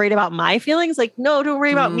because you're worried about my feelings, like, no, don't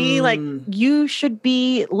worry about me. Like, you should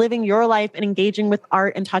be living your life and engaging with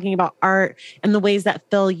art and talking about art and the ways that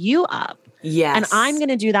fill you up. Yes. And I'm going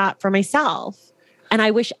to do that for myself. And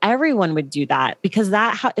I wish everyone would do that because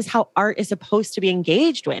that is how art is supposed to be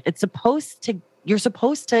engaged with. You're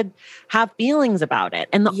supposed to have feelings about it.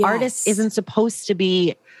 And the artist isn't supposed to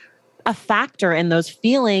be a factor in those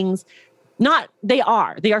feelings. They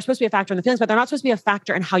are supposed to be a factor in the feelings, but they're not supposed to be a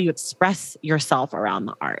factor in how you express yourself around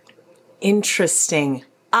the art. Interesting.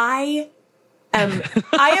 I am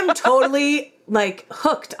totally like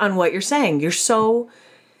hooked on what you're saying.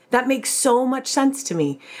 That makes so much sense to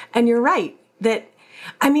me. And you're right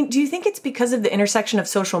do you think it's because of the intersection of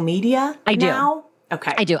social media now?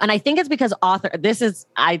 Okay. I do. And I think it's because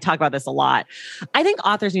I talk about this a lot. I think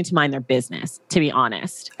authors need to mind their business, to be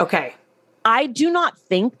honest. Okay. I do not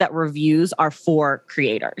think that reviews are for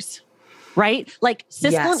creators, right? Like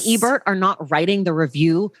Siskel and Ebert are not writing the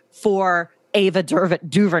review for Ava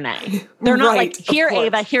DuVernay. They're not like, here,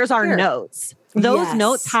 Ava, here's our notes. Those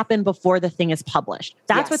notes happen before the thing is published.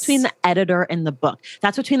 That's between the editor and the book.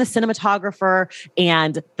 That's between the cinematographer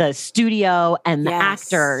and the studio and the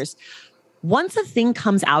actors. Once a thing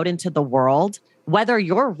comes out into the world, whether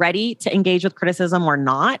you're ready to engage with criticism or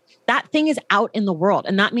not, that thing is out in the world.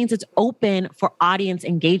 And that means it's open for audience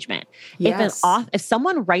engagement. Yes. If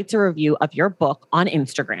someone writes a review of your book on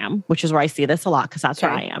Instagram, which is where I see this a lot because that's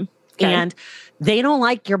where I am, and they don't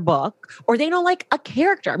like your book or they don't like a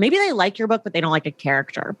character. Maybe they like your book, but they don't like a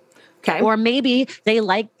character. Okay. Or maybe they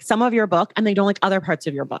like some of your book and they don't like other parts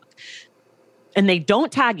of your book. And they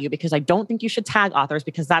don't tag you because I don't think you should tag authors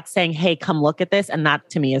because that's saying, hey, come look at this. And that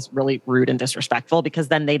to me is really rude and disrespectful because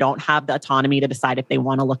then they don't have the autonomy to decide if they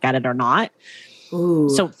want to look at it or not. Ooh,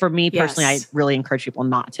 so for me personally, I really encourage people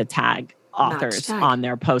not to tag authors on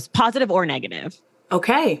their posts, positive or negative.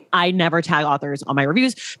 Okay. I never tag authors on my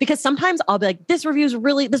reviews because sometimes I'll be like, this book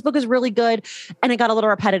is really good. And it got a little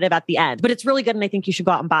repetitive at the end, but it's really good. And I think you should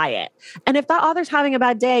go out and buy it. And if that author's having a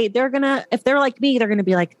bad day, if they're like me, they're going to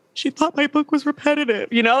be like, she thought my book was repetitive,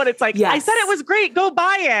 And it's like, I said it was great. Go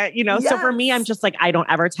buy it, So for me, I'm just like, I don't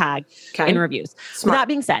ever tag in reviews. Smart. With that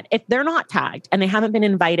being said, if they're not tagged and they haven't been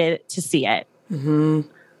invited to see it,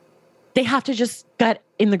 they have to just get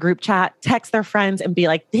in the group chat, text their friends and be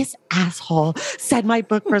like, this asshole said my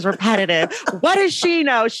book was repetitive. What does she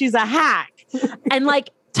know? She's a hack. And like,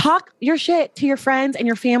 talk your shit to your friends and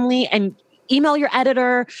your family and email your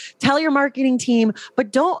editor, tell your marketing team,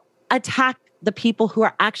 but don't attack the people who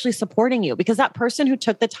are actually supporting you because that person who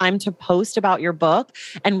took the time to post about your book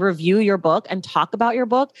and review your book and talk about your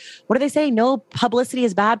book, what do they say? No publicity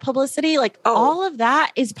is bad publicity. Like all of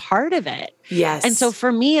that is part of it. Yes. And so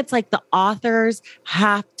for me, it's like the authors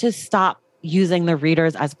have to stop using the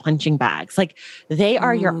readers as punching bags. Like they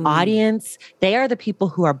are your audience. They are the people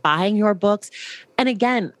who are buying your books. And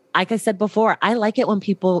again, like I said before, I like it when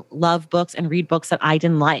people love books and read books that I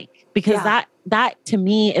didn't like because that to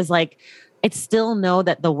me is like, it still know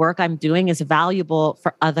that the work I'm doing is valuable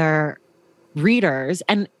for other readers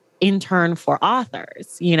and in turn for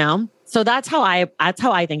authors, So that's how I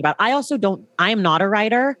think about it. I am not a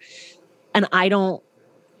writer and my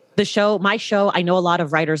show, I know a lot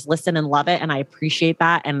of writers listen and love it and I appreciate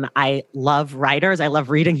that. And I love writers. I love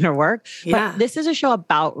reading their work. But this is a show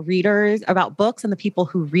about readers, about books and the people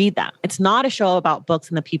who read them. It's not a show about books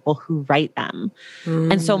and the people who write them.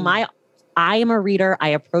 And so I am a reader. I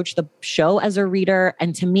approach the show as a reader.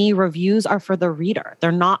 And to me, reviews are for the reader.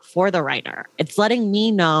 They're not for the writer. It's letting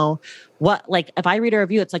me know what, like, if I read a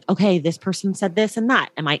review, it's like, okay, this person said this and that.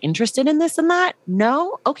 Am I interested in this and that?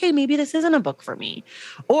 No. Okay, maybe this isn't a book for me.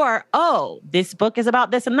 Or, oh, this book is about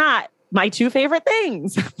this and that. My two favorite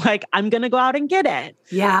things. Like, I'm going to go out and get it.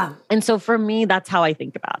 Yeah. And so for me, that's how I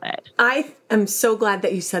think about it. I am so glad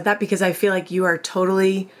that you said that, because I feel like you are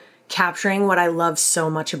totally capturing what I love so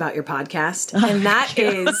much about your podcast. And that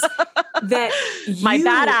is that my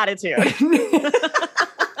bad attitude.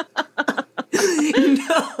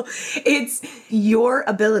 No, it's your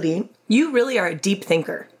ability. You really are a deep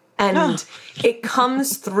thinker. And it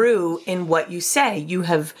comes through in what you say. You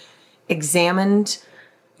have examined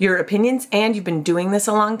your opinions, and you've been doing this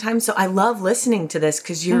a long time. So I love listening to this,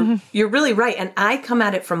 because you're really right. And I come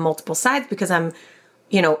at it from multiple sides, because I'm,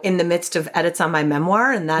 in the midst of edits on my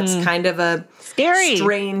memoir, and that's kind of a scary,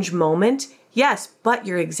 strange moment. Yes, but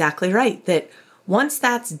you're exactly right that once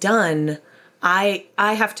that's done, I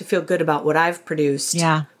have to feel good about what I've produced.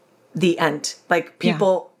 Yeah. The end. Like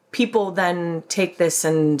people then take this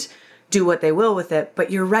and do what they will with it.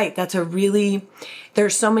 But you're right.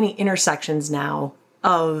 There's so many intersections now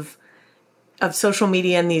of social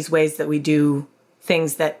media and these ways that we do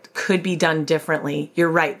things that could be done differently.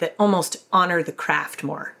 You're right, that almost honor the craft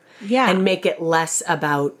more. Yeah. And make it less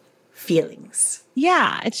about feelings.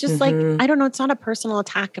 Yeah. It's just like, I don't know, it's not a personal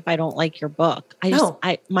attack if I don't like your book.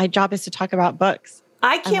 My job is to talk about books.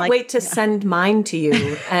 I can't wait to send mine to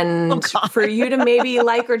you and for you to maybe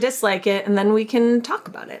like or dislike it, and then we can talk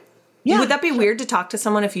about it. Yeah. Would that be weird to talk to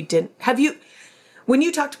someone if you didn't? When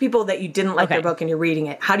you talk to people that you didn't like their book and you're reading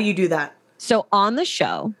it, how do you do that? So on the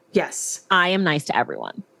show, yes, I am nice to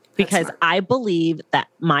everyone, because I believe that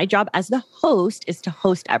my job as the host is to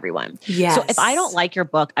host everyone. Yes. So if I don't like your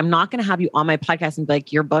book, I'm not going to have you on my podcast and be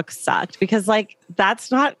like, your book sucked, because like, that's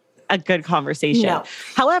not a good conversation. No.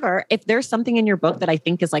 However, if there's something in your book that I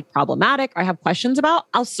think is like problematic or I have questions about,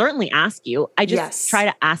 I'll certainly ask you. I just try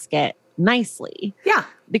to ask it nicely. Yeah.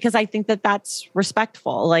 Because I think that that's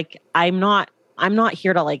respectful. Like, I'm not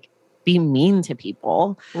here to like be mean to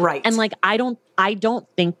people. Right. And like, I don't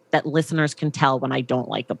think that listeners can tell when I don't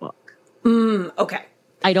like a book. Okay.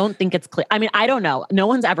 I don't think it's clear. I mean, I don't know. No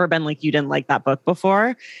one's ever been like, you didn't like that book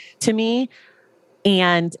before to me.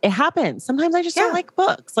 And it happens. Sometimes I just don't like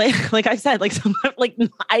books. Like I said, like sometimes, like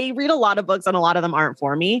I read a lot of books and a lot of them aren't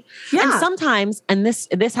for me. Yeah. And sometimes, and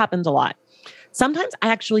this happens a lot. Sometimes I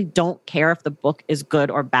actually don't care if the book is good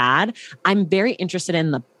or bad. I'm very interested in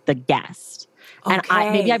the guest. Okay.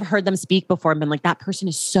 And maybe I've heard them speak before and been like, that person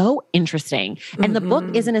is so interesting. And the book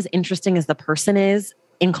isn't as interesting as the person is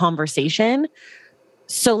in conversation.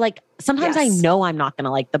 So like, sometimes I know I'm not going to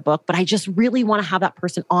like the book, but I just really want to have that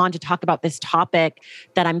person on to talk about this topic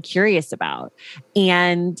that I'm curious about.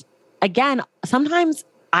 And again, sometimes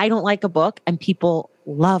I don't like a book and people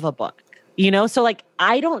love a book, So like,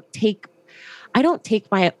 I don't take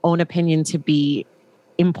my own opinion to be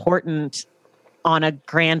important on a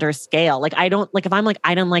grander scale. Like, I don't, like, if I'm like,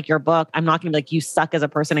 I don't like your book, I'm not going to be like, you suck as a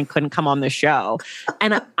person and couldn't come on the show.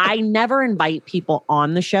 And I never invite people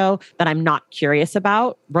on the show that I'm not curious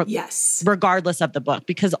about, regardless of the book,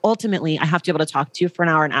 because ultimately I have to be able to talk to you for an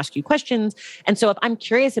hour and ask you questions. And so if I'm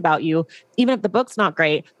curious about you, even if the book's not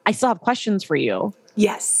great, I still have questions for you.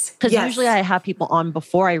 Yes. Because usually I have people on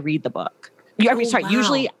before I read the book.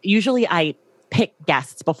 Usually I pick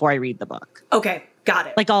guests before I read the book. Okay. Got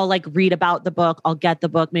it. Like I'll like read about the book. I'll get the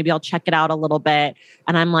book. Maybe I'll check it out a little bit.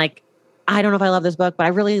 And I'm like, I don't know if I love this book, but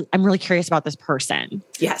I'm really curious about this person.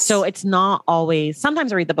 Yes. So it's not always,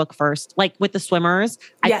 sometimes I read the book first. Like with The Swimmers,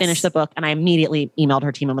 I finished the book and I immediately emailed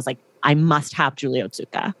her team and was like, I must have Julie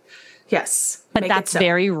Otsuka. Yes. But that's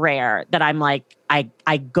very rare that I'm like,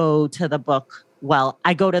 I go to the book. Well,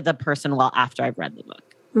 I go to the person after I've read the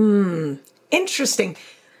book. Interesting.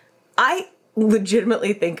 I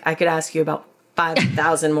legitimately think I could ask you about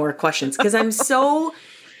 5,000 more questions because I'm so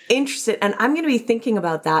interested, and I'm going to be thinking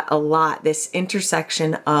about that a lot, this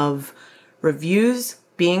intersection of reviews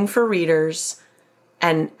being for readers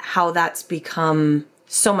and how that's become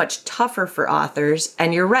so much tougher for authors.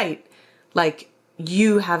 And you're right, like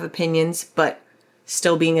you have opinions, but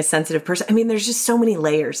still being a sensitive person. I mean, there's just so many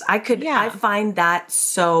layers. I find that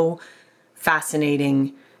so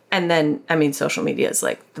fascinating. And then, I mean, social media is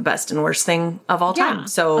like the best and worst thing of all time.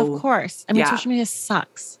 So, of course. I mean, social media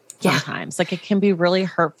sucks sometimes. Like it can be really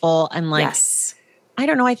hurtful. And like, I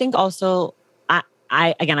don't know. I think also,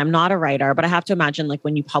 again, I'm not a writer, but I have to imagine like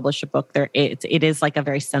when you publish a book it is like a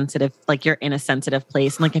very sensitive, like you're in a sensitive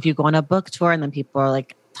place. And like if you go on a book tour and then people are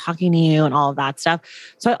like talking to you and all of that stuff.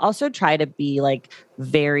 So I also try to be like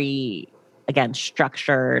very again,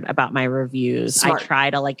 structured about my reviews. Smart. I try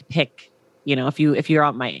to like pick, if you're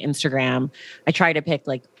on my Instagram, I try to pick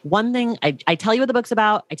like one thing. I tell you what the book's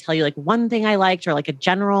about. I tell you like one thing I liked or like a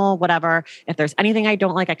general whatever. If there's anything I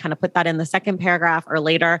don't like, I kind of put that in the second paragraph or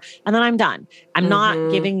later, and then I'm done. I'm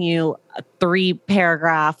not giving you a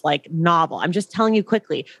 3-paragraph like novel. I'm just telling you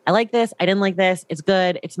quickly, I like this. I didn't like this. It's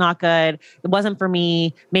good. It's not good. It wasn't for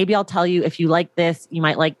me. Maybe I'll tell you if you like this, you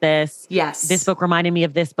might like this. Yes. This book reminded me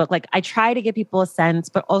of this book. Like I try to give people a sense,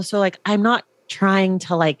 but also like I'm not trying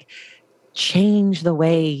to like change the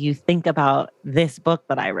way you think about this book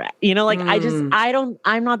that I read.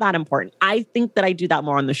 I'm not that important. I think that I do that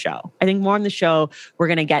more on the show. I think more on the show, we're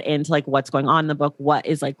going to get into like what's going on in the book, what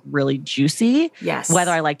is like really juicy, yes,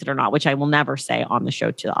 whether I liked it or not, which I will never say on the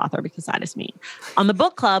show to the author because that is me. On the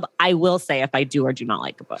book club, I will say if I do or do not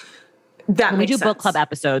like a book. When we do book club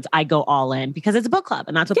episodes, I go all in because it's a book club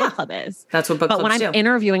and that's what book club is. That's what book clubs do. But when I'm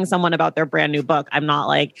interviewing someone about their brand new book, I'm not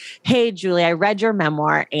like, hey, Julie, I read your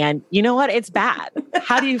memoir and you know what? It's bad.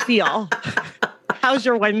 How do you feel? How's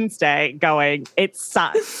your Wednesday going? It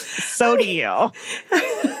sucks. So do you. How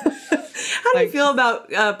do you feel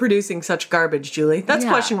about producing such garbage, Julie? That's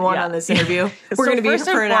question one on this interview. We're going to be here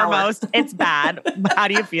for an hour. It's bad. How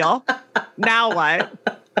do you feel? Now what?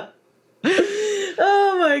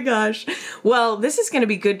 Oh my gosh. Well, this is going to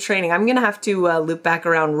be good training. I'm going to have to loop back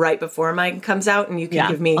around right before mine comes out and you can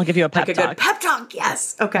give me I'll give you a pep talk. Good pep talk.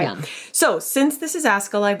 Yes. Okay. Yeah. So since this is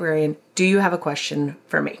Ask a Librarian, do you have a question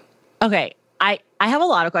for me? Okay. I have a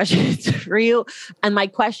lot of questions for you. And my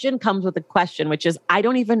question comes with a question, which is, I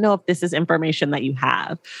don't even know if this is information that you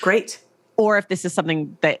have. Great. Or if this is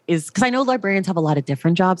something that is, because I know librarians have a lot of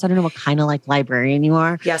different jobs. I don't know what kind of like librarian you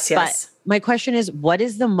are. Yes. But my question is, what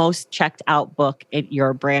is the most checked out book at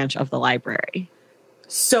your branch of the library?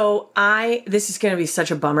 So this is going to be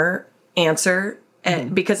such a bummer answer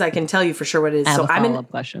because I can tell you for sure what it is. I have a follow-up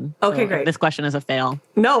question. Okay, so great. This question is a fail.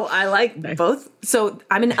 No, I like both. So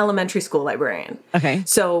I'm an elementary school librarian. Okay.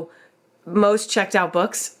 So most checked out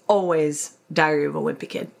books, always Diary of a Wimpy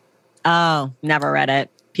Kid. Oh, never read it.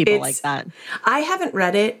 People like that. I haven't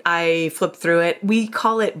read it. I flipped through it. We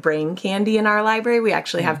call it brain candy in our library. We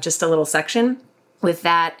actually have just a little section with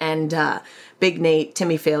that and Big Nate,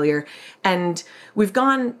 Timmy Failure. And we've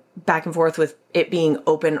gone back and forth with it being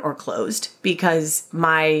open or closed because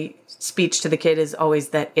my speech to the kid is always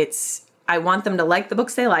that I want them to like the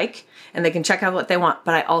books they like and they can check out what they want,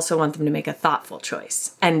 but I also want them to make a thoughtful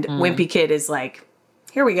choice. And Wimpy Kid is like,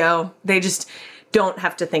 here we go. They just don't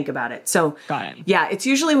have to think about it. So, got it. Yeah, it's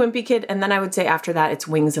usually Wimpy Kid. And then I would say after that, it's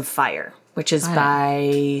Wings of Fire, which is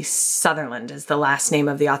by Sutherland is the last name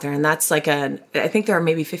of the author. And that's like I think there are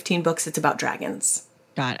maybe 15 books. It's about dragons.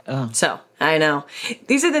 Got it. Oh. So, I know.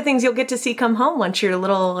 These are the things you'll get to see come home once your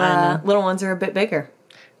little ones are a bit bigger.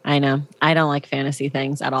 I know. I don't like fantasy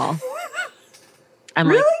things at all. I'm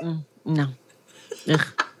really? Like, no.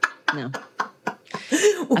 Ugh. No.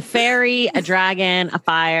 A fairy, a dragon, a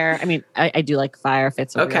fire. I mean, I do like fire if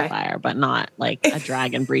it's a real fire, but not like a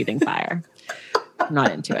dragon breathing fire. I'm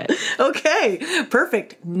not into it. Okay.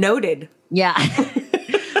 Perfect. Noted. Yeah.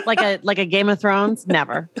 like a Game of Thrones?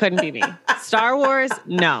 Never. Couldn't be me. Star Wars?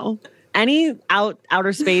 No. Any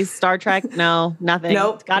outer space, Star Trek? No, nothing.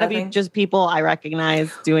 Nope. It's gotta be just people I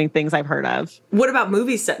recognize doing things I've heard of. What about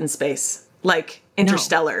movies set in space? Like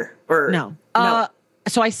Interstellar or no.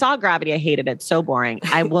 So I saw Gravity. I hated it. So boring.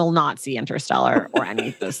 I will not see Interstellar or any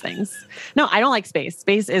of those things. No, I don't like space.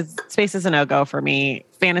 Space is a no-go for me.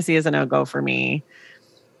 Fantasy is a no-go for me.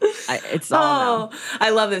 It's all no. I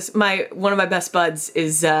love this. One of my best buds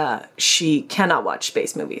is she cannot watch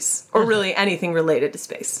space movies or really anything related to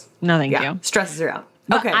space. No, thank you. Stresses her out.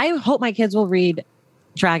 But okay. I hope my kids will read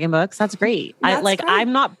dragon books. That's great. Great.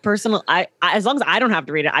 I'm not personal. As long as I don't have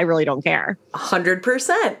to read it, I really don't care.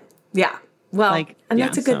 100%. Yeah. Well,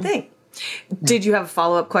 that's a good thing. Did you have a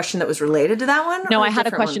follow-up question that was related to that one? No, I had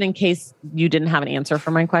a question in case you didn't have an answer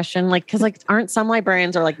for my question. Because aren't some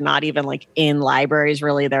librarians are not even in libraries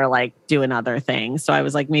really? They're doing other things. So I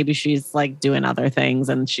was maybe she's doing other things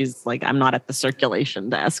and she's I'm not at the circulation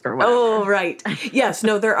desk or whatever. Oh, right. Yes.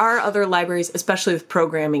 No, there are other libraries, especially with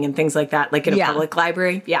programming and things like that, in a public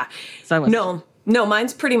library. Yeah. So no,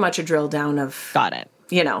 mine's pretty much a drill down of. Got it.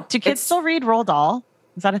 Do kids still read Roald Dahl?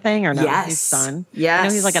 Is that a thing or no? Yes. He's done. Yes. I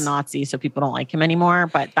know he's a Nazi, so people don't like him anymore,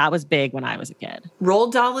 but that was big when I was a kid.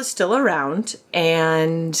 Roald Dahl is still around.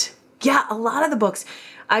 And a lot of the books,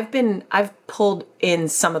 I've pulled in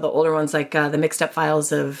some of the older ones, the Mixed Up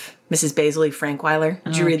Files of Mrs. Baisley Frankweiler.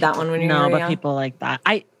 Did you read that one when you were young? No, but people like that.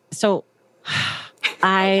 I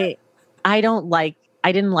don't like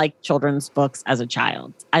I didn't like children's books as a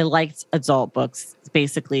child. I liked adult books.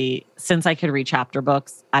 Basically, since I could read chapter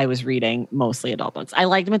books, I was reading mostly adult books. I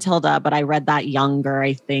liked Matilda, but I read that younger,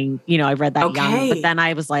 I think. I read that young. But then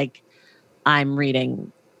I was like, I'm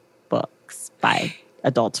reading books by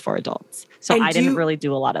adults for adults. So I didn't really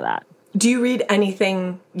do a lot of that. Do you read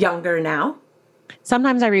anything younger now?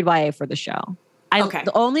 Sometimes I read YA for the show.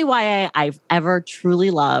 The only YA I've ever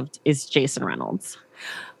truly loved is Jason Reynolds.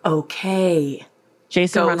 Okay.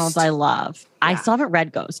 Jason Reynolds, I love. Yeah. I still haven't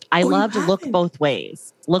read Ghost. I loved Look Both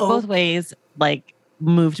Ways. Look Both Ways,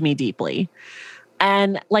 moved me deeply.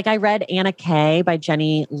 And I read Anna Kay by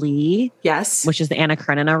Jenny Lee. Yes. Which is the Anna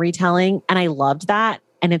Karenina retelling. And I loved that.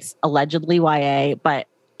 And it's allegedly YA, but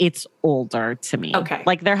it's older to me. Okay.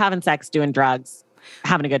 They're having sex, doing drugs,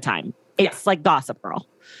 having a good time. It's like Gossip Girl.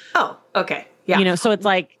 Oh, okay. Yeah. So it's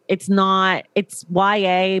it's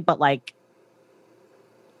YA, but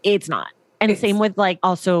it's not. And same with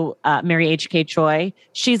also Mary H.K. Choi.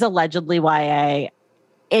 She's allegedly YA.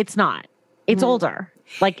 It's not. It's older.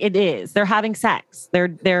 It is. They're having sex. They're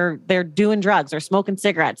doing drugs. They're smoking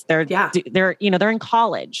cigarettes. They're in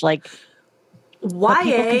college. YA. But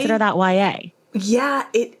people consider that YA. Yeah.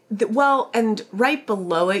 And right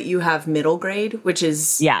below it, you have middle grade, which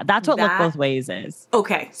is that's what Look Both Ways is.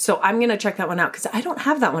 Okay, so I'm gonna check that one out because I don't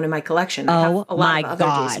have that one in my collection. I have a lot of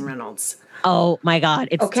other Jason Reynolds. Oh my God.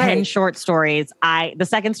 It's 10 short stories. The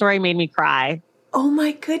second story made me cry. Oh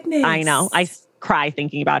my goodness. I know. I cry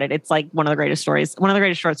thinking about it. It's one of the greatest stories, one of the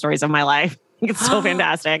greatest short stories of my life. It's so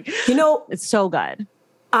fantastic. It's so good.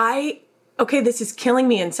 This is killing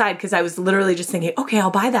me inside because I was literally just thinking, okay, I'll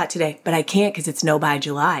buy that today, but I can't because it's no by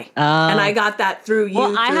July. And I got that through you.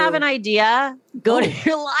 Well, I have an idea. Go to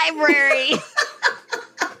your library.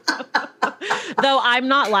 Though I'm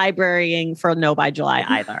not librarying for no by July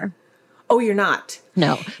either. Oh, you're not?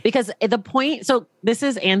 No, because the point, so this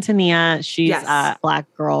is Antonia. She's Black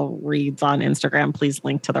Girl Reads on Instagram. Please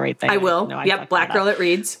link to the right thing. I will. Black Girl That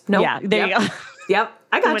Reads. No. Yeah, there you go. Yep,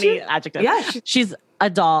 I got you. Adjectives. Yeah. She's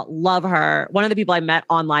adult. Love her. One of the people I met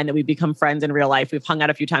online that we've become friends in real life. We've hung out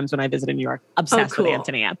a few times when I visited New York. Obsessed with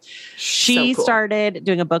Antonia. She started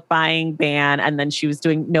doing a book buying ban and then she was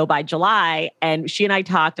doing No by July. And she and I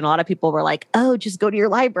talked and a lot of people were like, oh, just go to your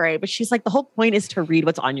library. But she's like, the whole point is to read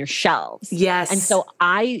what's on your shelves. Yes. And so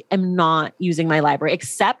I am not using my library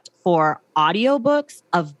except for audiobooks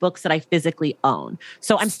of books that I physically own.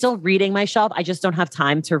 So I'm still reading my shelf. I just don't have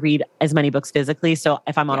time to read as many books physically. So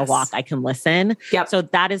if I'm on a walk, I can listen. Yep. So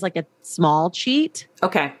that is a small cheat.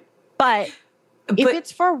 Okay. But if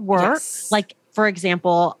it's for work, for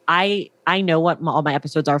example, I know what all my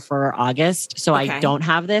episodes are for August. So I don't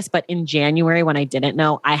have this. But in January, when I didn't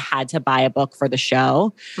know, I had to buy a book for the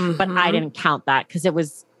show. Mm-hmm. But I didn't count that because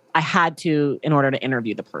I had to in order to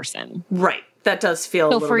interview the person. Right. That does feel a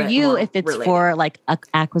little bit for you, more if it's related. For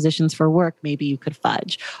acquisitions for work, maybe you could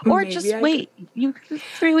fudge. Or maybe just wait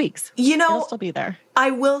 3 weeks. It'll still be there.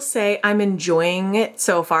 I will say I'm enjoying it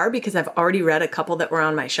so far because I've already read a couple that were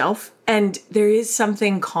on my shelf. And there is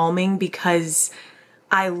something calming because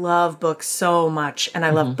I love books so much. And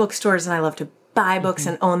I love bookstores and I love to buy books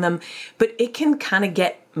and own them. But it can kind of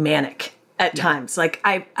get manic at times.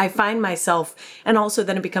 I find myself, and also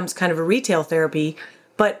then it becomes kind of a retail therapy.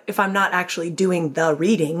 But if I'm not actually doing the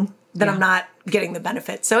reading, then I'm not getting the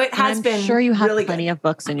benefit. So it has been really good. I'm sure you have plenty of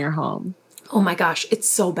books in your home. Oh my gosh, it's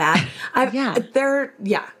so bad. I have a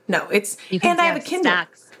Kindle.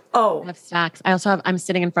 Stacks. I have stacks. I'm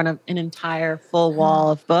sitting in front of an entire full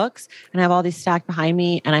wall of books and I have all these stacked behind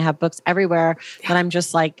me and I have books everywhere that I'm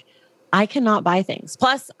just I cannot buy things.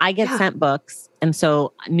 Plus I get sent books and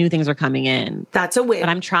so new things are coming in. That's a win. But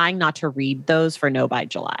I'm trying not to read those for No by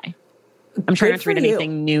July. I'm trying not to read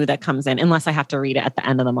anything new that comes in unless I have to read it at the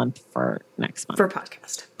end of the month for next month. For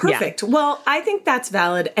podcast. Perfect. Yeah. Well, I think that's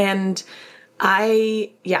valid. And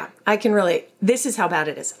I can relate. This is how bad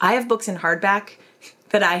it is. I have books in hardback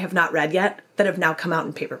that I have not read yet that have now come out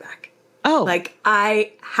in paperback. Oh.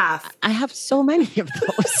 I have so many of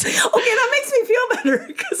those. Okay, that makes me feel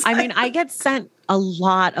better. I get sent a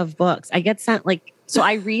lot of books. I get sent so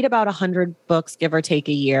I read about 100 books, give or take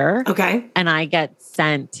a year. Okay. And I get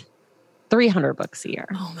sent 300 books a year.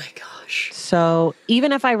 Oh my gosh. So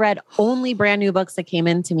even if I read only brand new books that came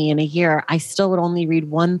into me in a year, I still would only read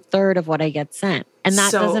 1/3 of what I get sent. And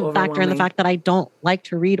that doesn't factor in the fact that I don't like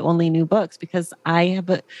to read only new books because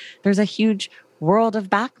there's a huge world of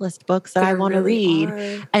backlist books that I want to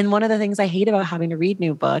read. And one of the things I hate about having to read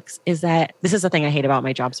new books is that, this is the thing I hate about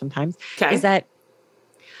my job sometimes, is that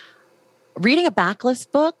reading a backlist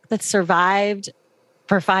book that survived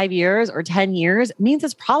for 5 years or 10 years means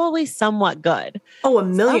it's probably somewhat good. Oh,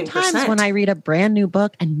 1,000,000%. Sometimes when I read a brand new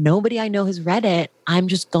book and nobody I know has read it, I'm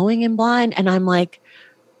just going in blind and I'm like,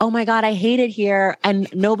 oh my God, I hate it here.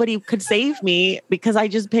 And nobody could save me because I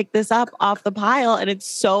just picked this up off the pile and it's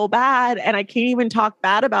so bad. And I can't even talk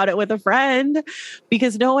bad about it with a friend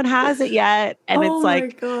because no one has it yet. And it's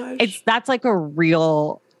like, that's like a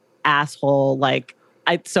real asshole, like,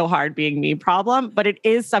 it's so hard being me problem, but it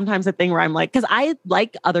is sometimes a thing where I'm like, because I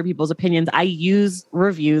like other people's opinions. I use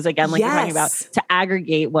reviews again, like you're talking about, to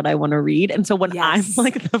aggregate what I want to read. And so when I'm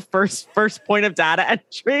like the first point of data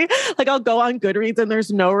entry, like I'll go on Goodreads and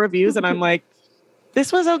there's no reviews and I'm like,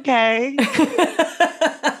 this was okay.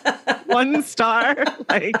 1 star.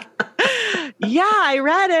 Like, yeah, I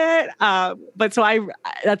read it. But so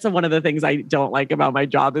that's one of the things I don't like about my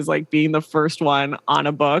job is like being the first one on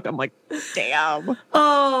a book. I'm like, damn.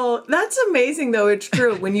 Oh, that's amazing though. It's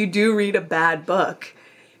true. When you do read a bad book,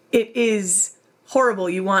 it is horrible.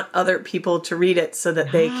 You want other people to read it so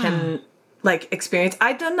that they can like experience.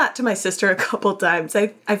 I've done that to my sister a couple times.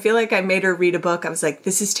 I feel like I made her read a book. I was like,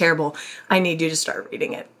 this is terrible. I need you to start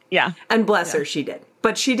reading it. Yeah. And bless her, she did.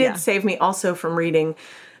 But she did save me also from reading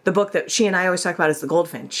the book that she and I always talk about is The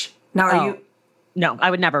Goldfinch. Now, are you? No, I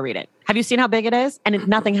would never read it. Have you seen how big it is? And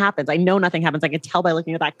nothing happens. I know nothing happens. I can tell by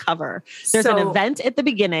looking at that cover. There's an event at the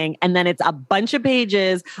beginning, and then it's a bunch of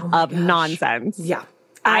pages of nonsense. Yeah.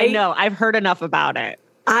 I know. I've heard enough about it.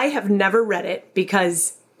 I have never read it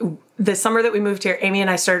because the summer that we moved here, Amy and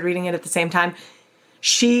I started reading it at the same time.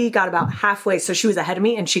 She got about halfway, so she was ahead of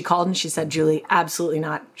me, and she called and she said, Julie, absolutely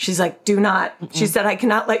not. She's like, do not. She said, I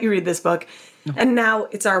cannot let you read this book. And now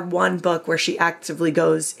it's our one book where she actively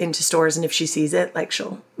goes into stores, and if she sees it, like,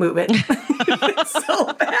 she'll move it. It's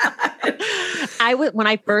so bad. When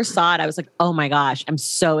I first saw it, I was like, oh my gosh, I'm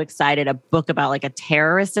so excited. A book about like a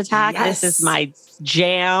terrorist attack. Yes. This is my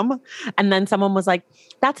jam. And then someone was like,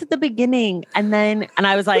 that's at the beginning. And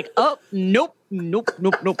I was like, oh, nope.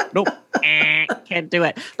 Can't do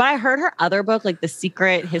it. But I heard her other book, like The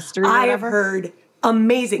Secret History. I have heard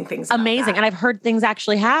amazing things. Amazing. And I've heard things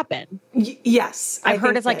actually happen. Yes. I've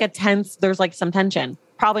heard it's like a tense, there's like some tension.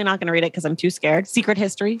 Probably not going to read it because I'm too scared. Secret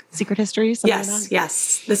History.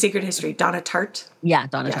 Yes. The Secret History. Donna Tartt. Yeah,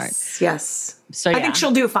 Donna Tartt. Yes. So I think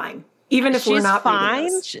she'll do fine. Even if we're not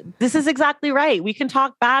fine. This is exactly right. We can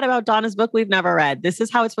talk bad about Donna's book we've never read. This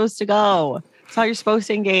is how it's supposed to go. It's how you're supposed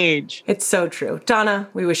to engage. It's so true. Donna,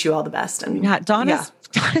 we wish you all the best. And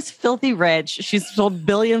Donna's filthy rich. She's sold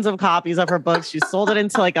billions of copies of her books. She's sold it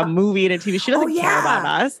into like a movie and a TV. She doesn't care about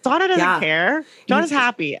us. Donna doesn't care. Donna's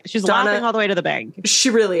happy. She's laughing all the way to the bank. She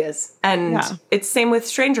really is. And it's same with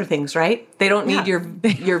Stranger Things, right? They don't need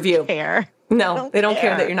your view. Care. No, they don't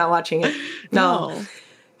care that you're not watching it. No.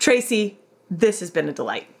 Traci, this has been a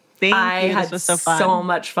delight. Thank you. I had this was so fun. So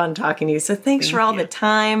much fun talking to you. So thanks for all the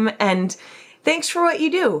time, and thanks for what you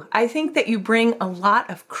do. I think that you bring a lot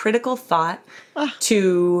of critical thought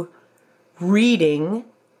to reading,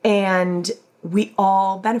 and we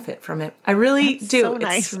all benefit from it. I really do. So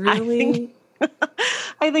nice. It's really...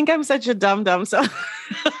 I think I'm such a dum-dum. So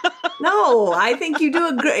No, I think you do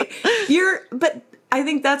a great... But I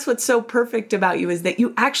think that's what's so perfect about you is that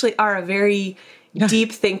you actually are a very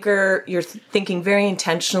deep thinker. You're thinking very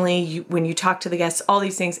intentionally when you talk to the guests, all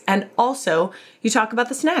these things. And also you talk about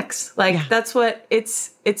the snacks. That's what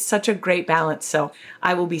it's such a great balance. So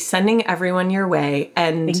I will be sending everyone your way.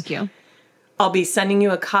 And thank you. I'll be sending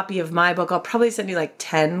you a copy of my book. I'll probably send you like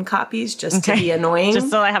 10 copies just to be annoying.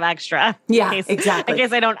 Just so I have extra. Yeah, exactly. In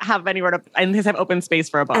case I don't have anywhere to, in case I have open space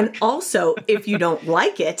for a book. And also, if you don't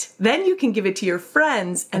like it, then you can give it to your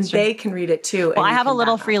friends and they can read it too. Well, I have a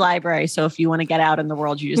little free library. So if you want to get out in the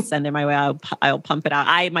world, you just send it my way. I'll pump it out.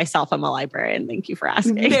 I myself am a librarian. Thank you for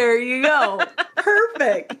asking. There you go.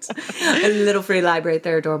 Perfect. A little free library.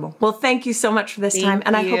 They're adorable. Well, thank you so much for this time.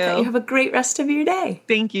 And I hope that you have a great rest of your day.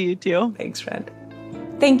 Thank you, you too. Thanks, friend.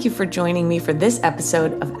 Thank you for joining me for this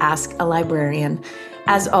episode of Ask a Librarian.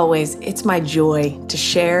 As always, it's my joy to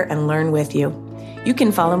share and learn with you. You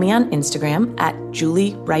can follow me on Instagram at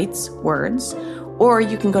Julie Writes Words, or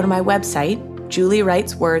you can go to my website,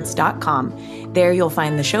 juliewriteswords.com. There you'll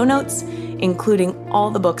find the show notes, including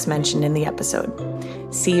all the books mentioned in the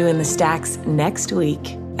episode. See you in the stacks next week.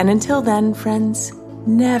 And until then, friends,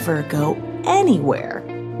 never go anywhere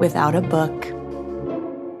without a book.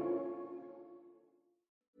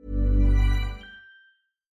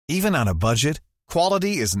 Even on a budget,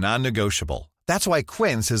 quality is non-negotiable. That's why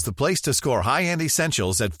Quince is the place to score high-end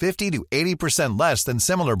essentials at 50 to 80% less than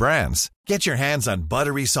similar brands. Get your hands on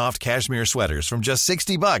buttery soft cashmere sweaters from just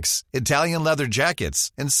 $60, Italian leather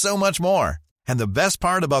jackets, and so much more. And the best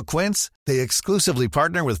part about Quince, they exclusively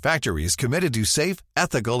partner with factories committed to safe,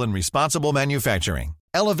 ethical, and responsible manufacturing.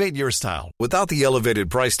 Elevate your style without the elevated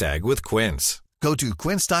price tag with Quince. Go to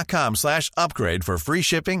quince.com/upgrade for free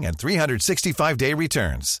shipping and 365-day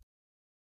returns.